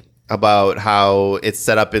last week about how it's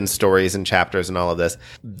set up in stories and chapters and all of this.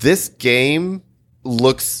 This game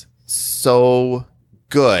looks so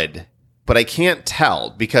good, but I can't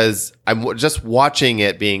tell because I'm just watching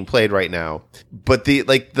it being played right now. But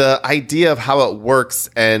the idea of how it works,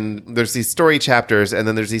 and there's these story chapters and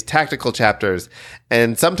then there's these tactical chapters,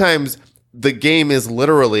 and sometimes the game is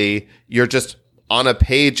literally you're just on a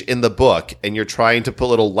page in the book and you're trying to put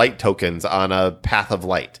little light tokens on a path of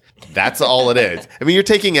light. That's all it is. I mean, you're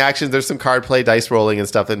taking actions. There's some card play, dice rolling and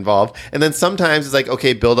stuff involved. And then sometimes it's like,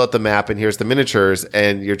 okay, build out the map and here's the miniatures,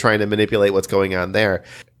 and you're trying to manipulate what's going on there.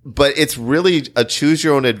 But it's really a choose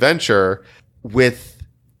your own adventure with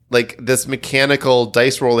this mechanical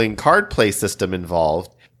dice rolling card play system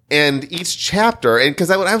involved. And each chapter, and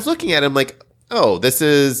because I was looking at it, I'm like, oh, this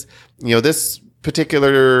is, this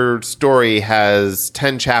particular story has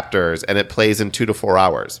 10 chapters and it plays in 2 to 4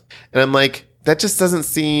 hours. And I'm like, that just doesn't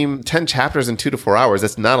seem 10 chapters in 2 to 4 hours.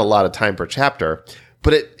 That's not a lot of time per chapter,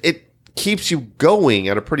 but it keeps you going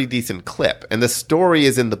at a pretty decent clip. And the story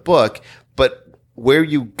is in the book, but where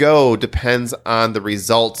you go depends on the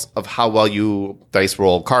results of how well you dice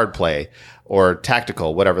roll, card play, or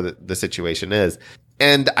tactical, whatever the situation is.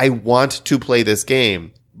 And I want to play this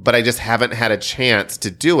game, but I just haven't had a chance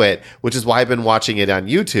to do it, which is why I've been watching it on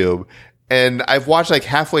YouTube. And I've watched like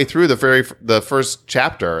halfway through the first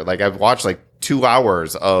chapter. Like I've watched like 2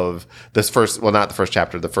 hours of this first, well, not the first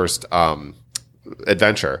chapter, the first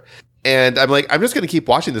adventure. And I'm like, I'm just going to keep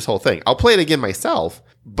watching this whole thing. I'll play it again myself,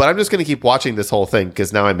 but I'm just going to keep watching this whole thing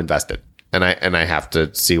because now I'm invested. And I have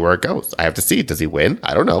to see where it goes. I have to see, does he win?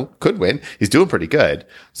 I don't know. Could win. He's doing pretty good.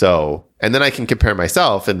 So, and then I can compare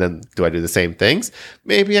myself. And then do I do the same things?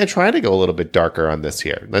 Maybe I try to go a little bit darker on this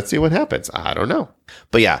here. Let's see what happens. I don't know.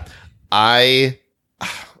 But yeah, I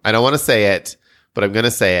don't want to say it, but I'm going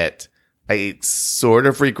to say it. I sort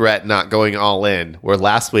of regret not going all in, where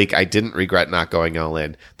last week I didn't regret not going all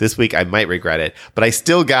in. This week I might regret it, but I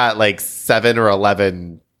still got like 7 or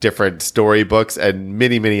 11 different storybooks and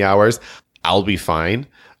many, many hours. I'll be fine.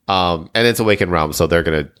 And it's Awakened Realms, so they're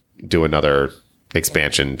going to do another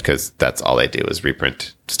expansion because that's all they do is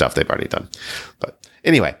reprint stuff they've already done. But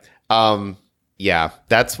anyway, yeah,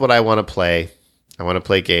 that's what I want to play. I want to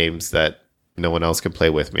play games that no one else can play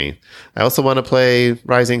with me. I also want to play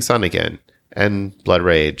Rising Sun again and Blood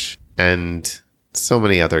Rage and so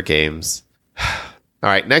many other games. All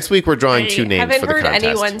right, next week we're drawing 2 names for the contest. I haven't heard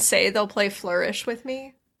anyone say they'll play Flourish with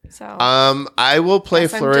me. So I will play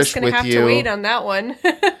Flourish with you. I'm just gonna have to wait on that one.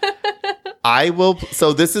 I will.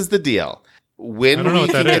 So this is the deal. When I don't know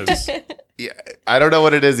what that is. Yeah, I don't know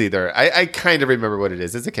what it is either. I kind of remember what it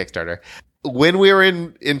is. It's a Kickstarter. When we are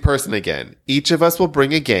in person again, each of us will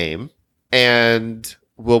bring a game and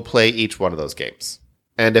we'll play each one of those games.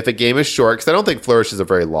 And if a game is short, because I don't think Flourish is a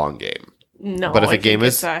very long game. No, but if a game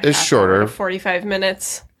is shorter, 45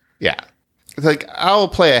 minutes. Yeah. It's like, I'll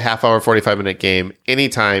play a half hour, 45-minute game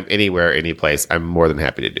anytime, anywhere, any place. I'm more than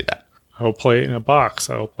happy to do that. I'll play it in a box.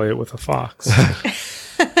 I'll play it with a fox.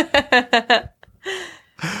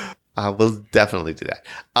 We'll definitely do that.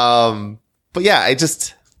 But yeah,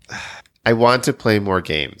 I want to play more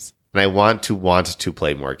games. And I want to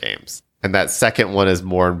play more games. And that second one is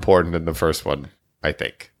more important than the first one, I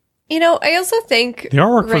think. You know, I also think the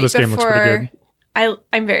artwork for this game looks pretty good.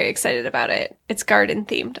 I'm very excited about it. It's garden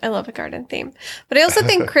themed. I love a garden theme. But I also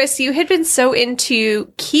think, Chris, you had been so into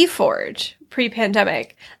Keyforge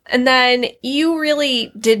pre-pandemic. And then you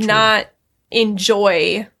really did not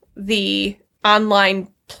enjoy the online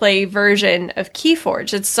play version of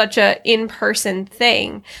Keyforge. It's such a in-person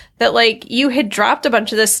thing that like you had dropped a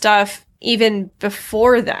bunch of this stuff even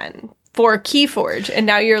before then for Keyforge. And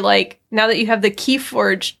now you're like, now that you have the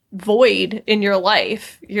Keyforge void in your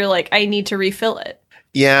life, you're like, I need to refill it.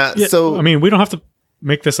 Yeah. So, I mean, we don't have to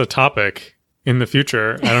make this a topic in the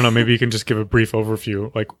future. I don't know. Maybe you can just give a brief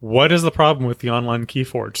overview. Like, what is the problem with the online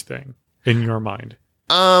Keyforge thing in your mind?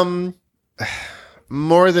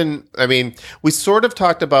 More than, I mean, we sort of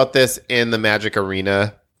talked about this in the Magic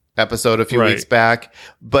Arena episode a few weeks back,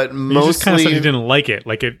 but mostly you just kind of said you didn't like it.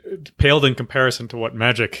 Like it paled in comparison to what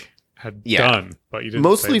Magic had done, but you didn't.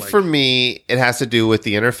 Mostly for me, it has to do with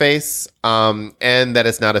the interface, and that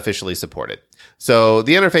it's not officially supported. So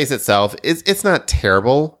the interface itself it's not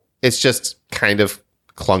terrible. It's just kind of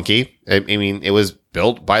clunky. I mean, it was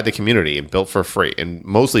built by the community and built for free and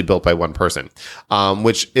mostly built by one person,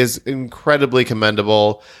 which is incredibly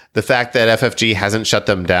commendable. The fact that FFG hasn't shut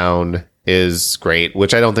them down is great,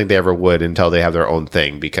 which I don't think they ever would until they have their own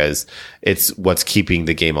thing, because it's what's keeping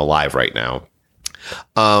the game alive right now.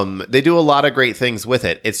 They do a lot of great things with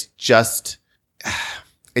it. It's just,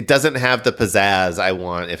 it doesn't have the pizzazz I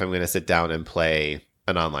want if I'm going to sit down and play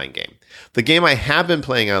an online game. The game I have been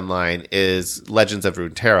playing online is Legends of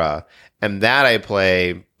Runeterra, and that I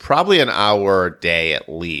play probably an hour a day at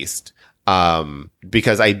least,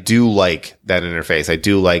 because I do like that interface. I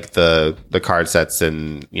do like the card sets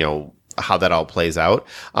and, you know, how that all plays out.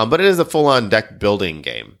 But it is a full-on deck building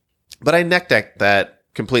game. But I neck deck that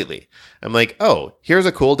completely. I'm like, oh, here's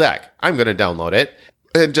a cool deck. I'm going to download it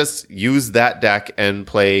and just use that deck and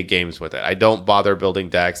play games with it. I don't bother building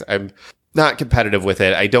decks. I'm not competitive with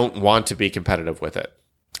it. I don't want to be competitive with it.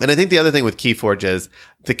 And I think the other thing with Keyforge is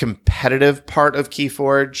the competitive part of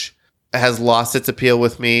Keyforge has lost its appeal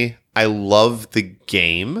with me. I love the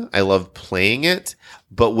game. I love playing it.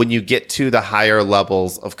 But when you get to the higher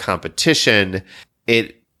levels of competition,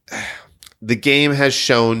 the game has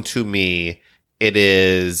shown to me it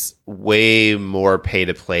is way more pay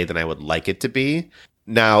to play than I would like it to be.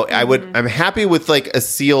 Now, I'm happy with like a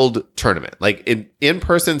sealed tournament. Like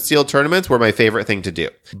in-person sealed tournaments were my favorite thing to do.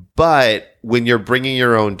 But when you're bringing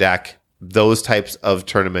your own deck, those types of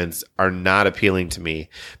tournaments are not appealing to me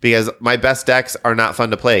because my best decks are not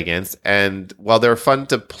fun to play against. And while they're fun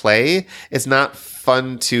to play, it's not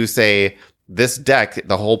fun to say this deck,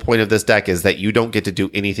 the whole point of this deck is that you don't get to do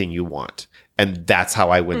anything you want. And that's how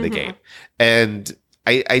I win the game. And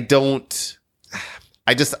I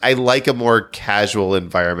like a more casual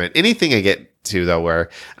environment. Anything I get to, though, where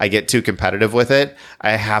I get too competitive with it,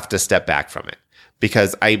 I have to step back from it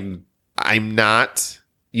because I'm not.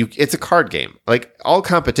 It's a card game. Like all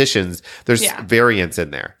competitions, there's variance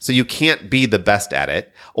in there. So you can't be the best at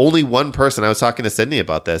it. Only one person, I was talking to Sydney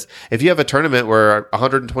about this. If you have a tournament where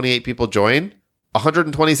 128 people join,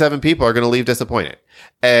 127 people are going to leave disappointed.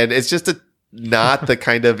 And it's just not the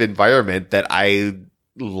kind of environment that I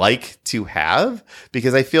like to have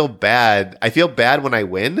because I feel bad. I feel bad when I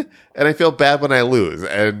win and I feel bad when I lose.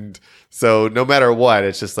 And so no matter what,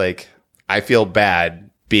 it's just like, I feel bad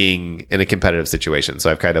being in a competitive situation. So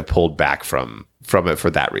I've kind of pulled back from it for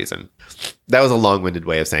that reason. That was a long-winded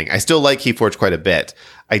way of saying I still like Keyforge quite a bit.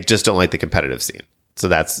 I just don't like the competitive scene. So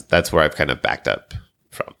that's where I've kind of backed up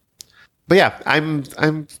from. But yeah,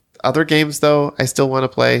 I'm other games though, I still want to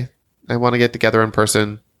play. I want to get together in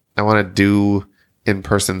person. I want to do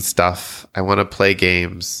in-person stuff. I want to play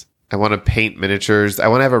games. I want to paint miniatures. I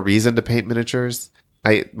want to have a reason to paint miniatures.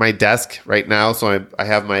 My desk right now, so I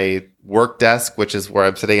have my work desk, which is where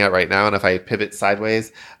I'm sitting at right now. And if I pivot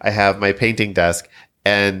sideways, I have my painting desk.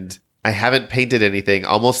 And I haven't painted anything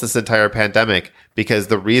almost this entire pandemic because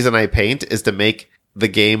the reason I paint is to make the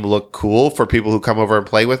game look cool for people who come over and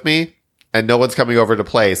play with me. And no one's coming over to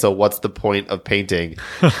play. So what's the point of painting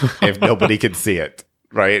if nobody can see it?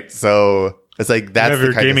 Right? So it's like that's you have the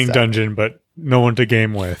your kind gaming of stuff. dungeon, but no one to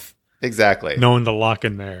game with. Exactly. No one to lock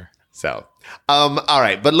in there. So, all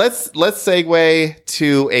right, but let's segue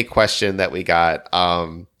to a question that we got.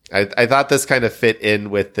 I thought this kind of fit in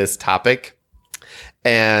with this topic.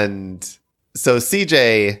 And so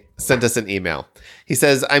CJ sent us an email. He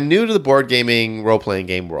says, I'm new to the board gaming role-playing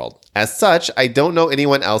game world. As such, I don't know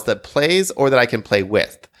anyone else that plays or that I can play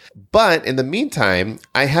with. But in the meantime,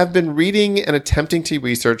 I have been reading and attempting to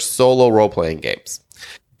research solo role-playing games.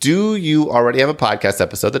 Do you already have a podcast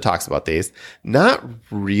episode that talks about these? Not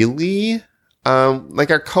really. Like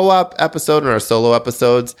our co-op episode and our solo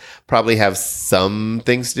episodes probably have some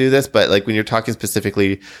things to do this, but like when you're talking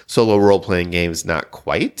specifically solo role-playing games, not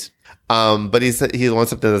quite. But he wants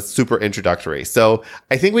something that's super introductory. So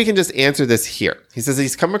I think we can just answer this here. He says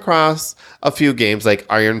he's come across a few games like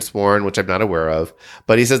Iron Sworn, which I'm not aware of,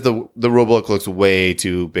 but he says the rulebook looks way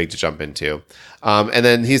too big to jump into. And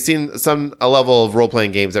then he's seen a level of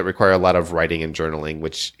role-playing games that require a lot of writing and journaling,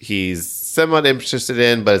 which he's somewhat interested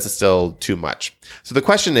in, but it's still too much. So the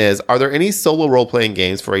question is, are there any solo role-playing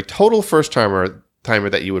games for a total first-timer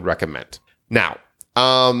that you would recommend? Now,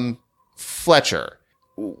 Fletcher,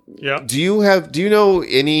 yeah. do you know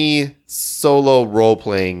any solo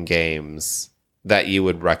role-playing games that you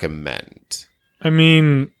would recommend? I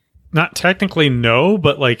mean, not technically no,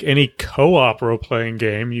 but like any co-op role-playing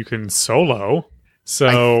game you can solo.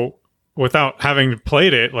 So without having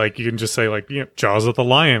played it, like you can just say like, Jaws of the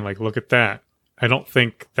Lion, like look at that. I don't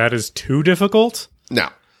think that is too difficult. No.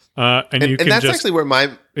 And that's actually where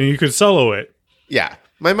and you could solo it. Yeah.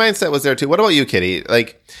 My mindset was there too. What about you, Kitty?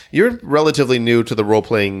 Like, you're relatively new to the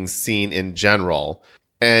role-playing scene in general,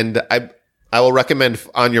 and I will recommend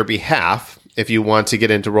on your behalf, if you want to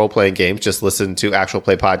get into role-playing games, just listen to Actual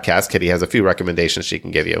Play Podcast. Kitty has a few recommendations she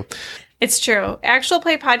can give you. It's true. Actual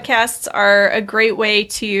Play Podcasts are a great way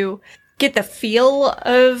to get the feel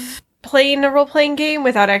of playing a role-playing game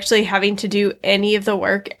without actually having to do any of the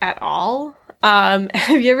work at all.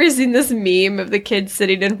 Have you ever seen this meme of the kids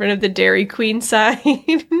sitting in front of the Dairy Queen sign?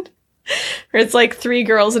 Where it's like 3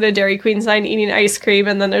 girls in a Dairy Queen sign eating ice cream,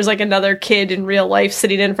 and then there's like another kid in real life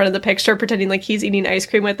sitting in front of the picture pretending like he's eating ice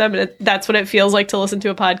cream with them, and that's what it feels like to listen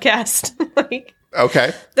to a podcast. Like,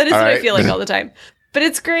 okay. That is all what right. I feel like all the time. But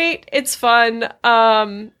it's great. It's fun.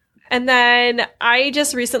 And then I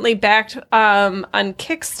just recently backed on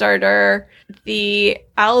Kickstarter the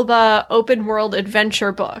Alba Open World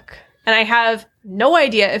Adventure book. And I have no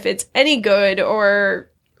idea if it's any good or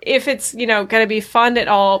if it's, going to be fun at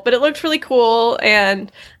all. But it looked really cool.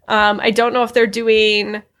 And I don't know if they're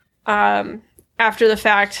doing after the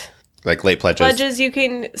fact. Like late pledges. Pledges you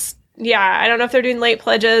can... Yeah, I don't know if they're doing late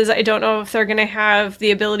pledges. I don't know if they're going to have the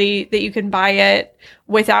ability that you can buy it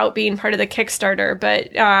without being part of the Kickstarter.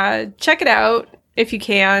 But check it out if you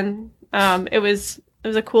can. It was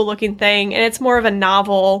a cool looking thing, and it's more of a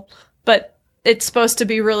novel, but it's supposed to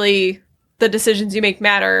be really the decisions you make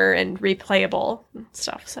matter and replayable and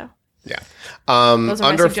stuff. So yeah. Those are my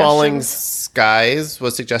Under Falling suggestions. Skies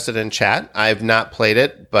was suggested in chat. I've not played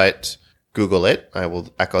it, but Google it. I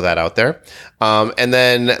will echo that out there. And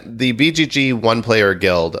then the BGG One Player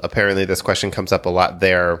Guild. Apparently, this question comes up a lot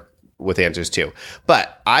there with answers too.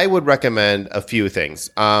 But I would recommend a few things.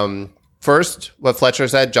 First, what Fletcher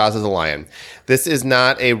said, Jaws of the Lion. This is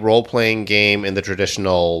not a role-playing game in the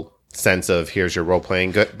traditional sense of here's your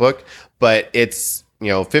role-playing book, but it's,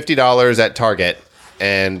 $50 at Target,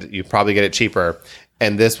 and you probably get it cheaper.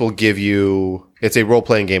 And this will give you, it's a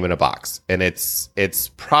role-playing game in a box. And it's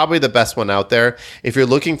probably the best one out there. If you're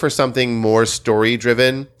looking for something more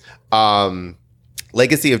story-driven,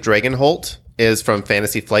 Legacy of Dragonholt is from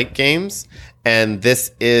Fantasy Flight Games. And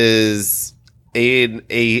this is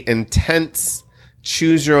a intense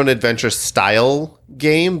choose your own adventure style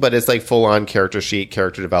game, but it's like full on character sheet,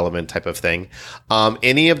 character development type of thing.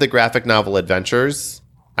 Any of the graphic novel adventures,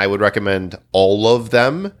 I would recommend all of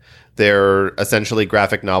them. They're essentially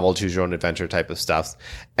graphic novel, choose your own adventure type of stuff.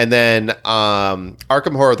 And then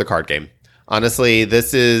Arkham Horror, the card game. Honestly,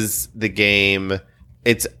 this is the game.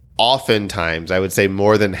 It's oftentimes, I would say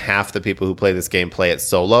more than half the people who play this game play it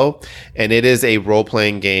solo. And it is a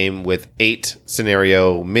role-playing game with 8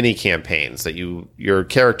 scenario mini campaigns that your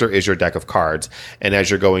character is your deck of cards. And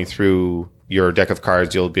as you're going through your deck of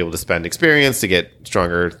cards, you'll be able to spend experience to get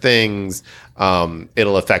stronger things.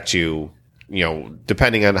 It'll affect you,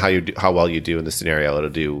 depending on how well you do in the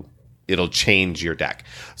scenario, it'll change your deck.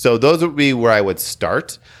 So those would be where I would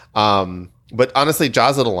start. But honestly,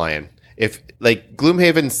 Jaws of the Lion, if like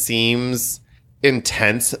Gloomhaven seems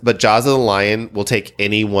intense, but Jaws of the Lion will take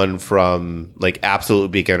anyone from like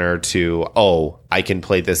absolute beginner to, I can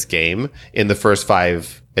play this game in the first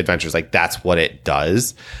 5 adventures. Like that's what it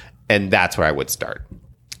does. And that's where I would start.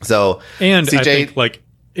 So, and CJ, I think like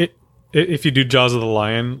if you do Jaws of the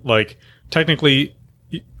Lion, like technically,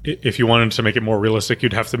 if you wanted to make it more realistic,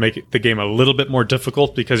 you'd have to make the game a little bit more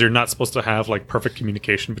difficult because you're not supposed to have like perfect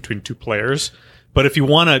communication between 2 players. But if you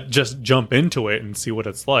want to just jump into it and see what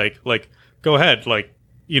it's like go ahead.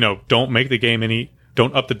 Don't make the game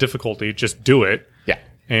don't up the difficulty, just do it. Yeah.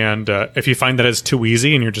 And if you find that it's too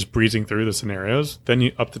easy and you're just breezing through the scenarios, then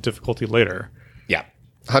you up the difficulty later. Yeah.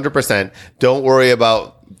 100%. Don't worry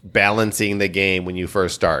about balancing the game when you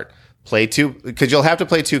first start. Play 2, because you'll have to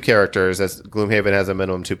play 2 characters, as Gloomhaven has a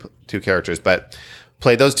minimum 2 characters, but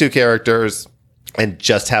play those 2 characters and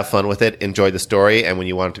just have fun with it. Enjoy the story. And when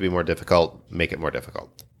you want it to be more difficult, make it more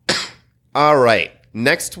difficult. All right.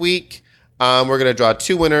 Next week, we're going to draw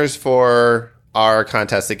 2 winners for our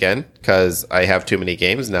contest again, because I have too many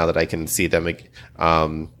games now that I can see them in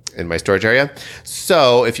my storage area.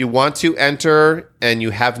 So if you want to enter and you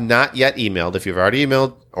have not yet emailed, if you've already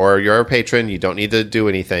emailed or you're a patron, you don't need to do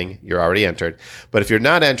anything. You're already entered. But if you're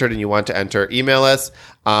not entered and you want to enter, email us.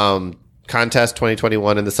 Contest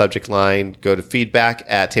 2021 in the subject line. Go to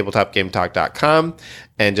feedback@tabletopgametalk.com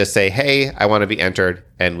and just say, hey, I want to be entered,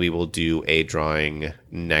 and we will do a drawing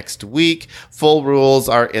next week. Full rules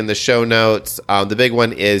are in the show notes. The big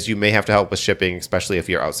one is you may have to help with shipping, especially if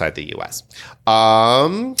you're outside the U.S.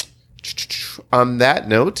 On that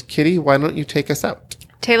note, Kitty, why don't you take us out?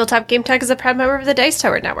 Tabletop Game Talk is a proud member of the Dice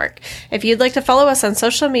Tower Network. If you'd like to follow us on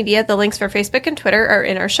social media, the links for Facebook and Twitter are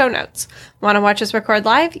in our show notes. Want to watch us record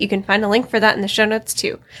live? You can find a link for that in the show notes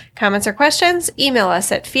too. Comments or questions? Email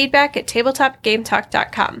us at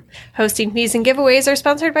feedback@tabletopgametalk.com. Hosting fees and giveaways are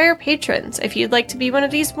sponsored by our patrons. If you'd like to be one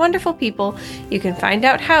of these wonderful people, you can find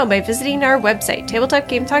out how by visiting our website,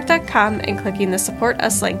 tabletopgametalk.com, and clicking the Support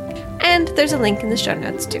Us link. And there's a link in the show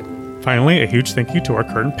notes too. Finally, a huge thank you to our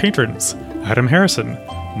current patrons: Adam Harrison,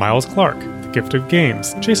 Miles Clark, The Gift of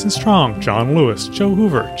Games, Jason Strong, John Lewis, Joe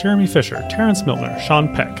Hoover, Jeremy Fisher, Terrence Milner,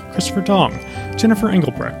 Sean Peck, Christopher Dong, Jennifer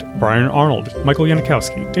Engelbrecht, Brian Arnold, Michael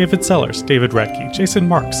Yanikowski, David Sellers, David Radke, Jason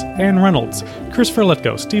Marks, Ann Reynolds, Christopher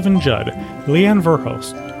Letko, Stephen Judd, Leanne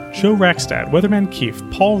Verhulst, Joe Rackstad, Weatherman Keefe,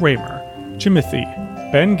 Paul Raymer, Jimothy,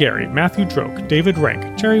 Ben Gary, Matthew Droke, David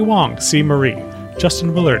Rank, Jerry Wong, C. Marie,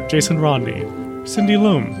 Justin Willard, Jason Rodney, Cindy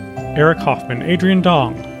Loom, Eric Hoffman, Adrian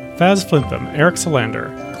Dong, Vaz Flintham, Eric Solander,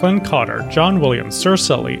 Glenn Cotter, John Williams, Sir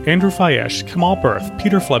Sully, Andrew Fayesh, Kamal Berth,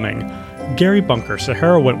 Peter Fleming, Gary Bunker,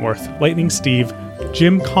 Sahara Wentworth, Lightning Steve,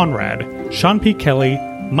 Jim Conrad, Sean P. Kelly,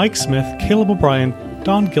 Mike Smith, Caleb O'Brien,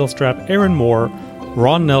 Don Gilstrap, Aaron Moore,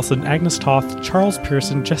 Ron Nelson, Agnes Toth, Charles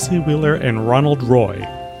Pearson, Jesse Wheeler, and Ronald Roy.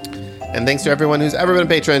 And thanks to everyone who's ever been a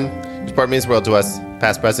patron. Your support means the world to us,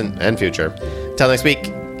 past, present, and future. Till next week,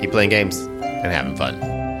 keep playing games and having fun.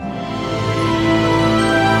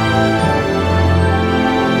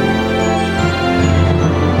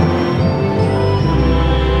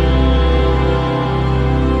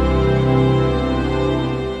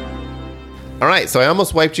 All right, so I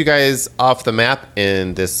almost wiped you guys off the map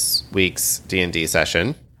in this week's D&D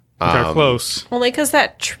session. Got close. Only because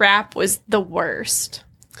that trap was the worst.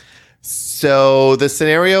 So the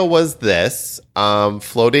scenario was this.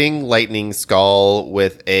 Floating lightning skull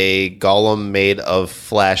with a golem made of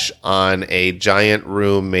flesh on a giant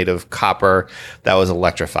room made of copper that was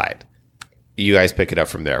electrified. You guys pick it up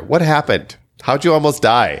from there. What happened? How'd you almost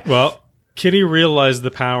die? Well, Kitty realized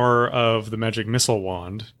the power of the magic missile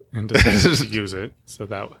wand and decided to use it, so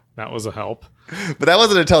that was a help. But that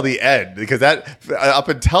wasn't until the end, because that up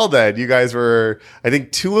until then, you guys were, I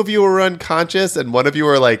think 2 of you were unconscious and 1 of you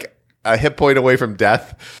were like a hit point away from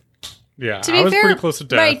death. Yeah, To be I was fair, pretty close to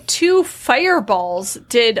death. my 2 fireballs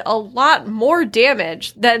did a lot more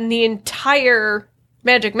damage than the entire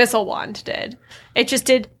magic missile wand did. It just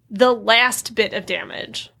did the last bit of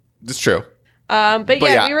damage. It's true. But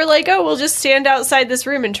yeah. yeah, we were like, oh, we'll just stand outside this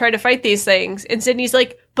room and try to fight these things. And Sydney's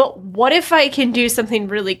like, but what if I can do something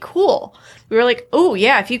really cool? We were like, oh,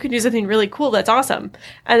 yeah, if you can do something really cool, that's awesome.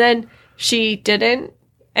 And then she didn't,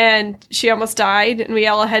 and she almost died, and we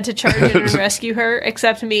all had to charge in and rescue her,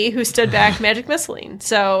 except me, who stood back magic missiling.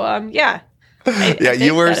 So, yeah. I think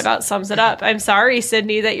that about sums it up. I'm sorry,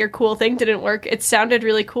 Sydney, that your cool thing didn't work. It sounded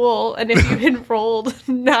really cool, and if you had rolled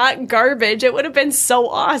not garbage, it would have been so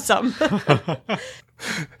awesome.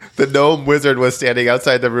 The gnome wizard was standing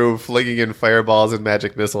outside the room flinging in fireballs and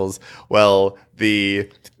magic missiles. Well,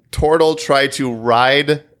 the turtle tried to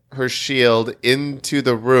ride her shield into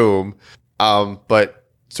the room, but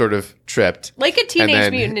sort of tripped. Like a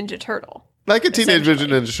Teenage Mutant Ninja Turtle. Like a Teenage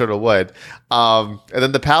Mutant Ninja Turtle would. And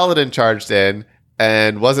then the paladin charged in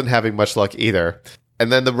and wasn't having much luck either.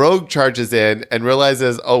 And then the rogue charges in and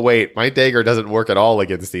realizes, oh, wait, my dagger doesn't work at all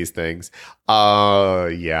against these things.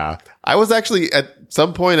 Yeah. I was actually, at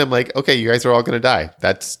some point, I'm like, okay, you guys are all going to die.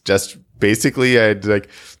 That's just basically,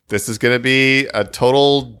 this is going to be a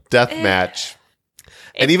total death match.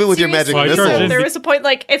 And even with your magic missiles. There was a point,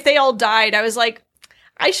 like, if they all died, I was like,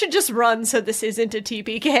 I should just run so this isn't a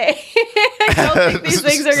TPK. I don't think these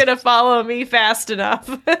things are going to follow me fast enough.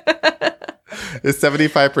 Is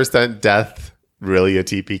 75% death really a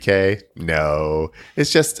TPK? No.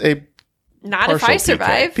 It's just a not if I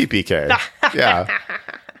survive. PPK. Yeah.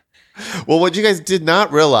 Well, what you guys did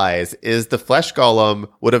not realize is the flesh golem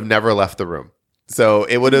would have never left the room. So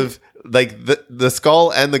it would have, like, the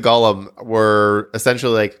skull and the golem were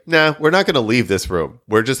essentially like, nah, we're not going to leave this room.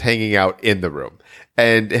 We're just hanging out in the room.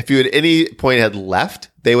 And if you at any point had left,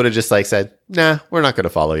 they would have just like said, nah, we're not going to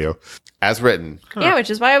follow you. As written. Huh. Yeah, which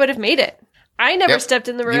is why I would have made it. I never stepped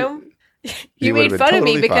in the room. You made fun of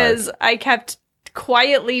me because I kept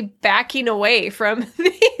quietly backing away from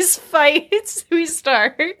these fights we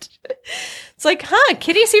start. It's like,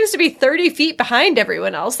 Kitty seems to be 30 feet behind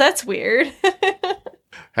everyone else. That's weird.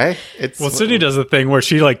 Hey, it's... Well, Sydney does the thing where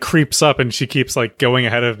she, like, creeps up and she keeps, like, going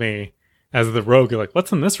ahead of me as the rogue. You're like,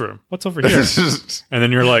 what's in this room? What's over here? And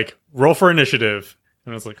then you're like, roll for initiative.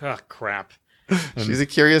 And I was like, oh, crap. And she's a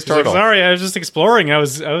curious turtle. Like, sorry, I was just exploring. I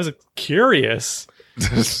was curious.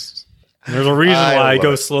 There's a reason why I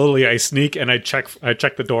go slowly. I sneak and I check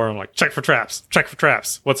the door. I'm like, check for traps. Check for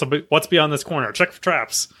traps. What's beyond this corner? Check for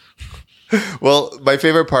traps. Well, my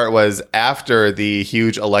favorite part was after the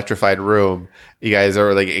huge electrified room, you guys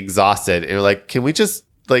are like exhausted and you're like, can we just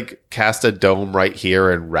like cast a dome right here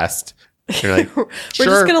and rest? And you're like, we're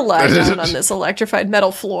just gonna lie down on this electrified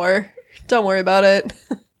metal floor. Don't worry about it.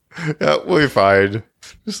 Yeah, we'll be fine.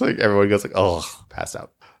 Just like everyone goes like, oh, passed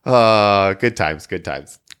out. Good times.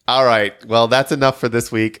 All right. Well, that's enough for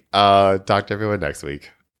this week. Talk to everyone next week.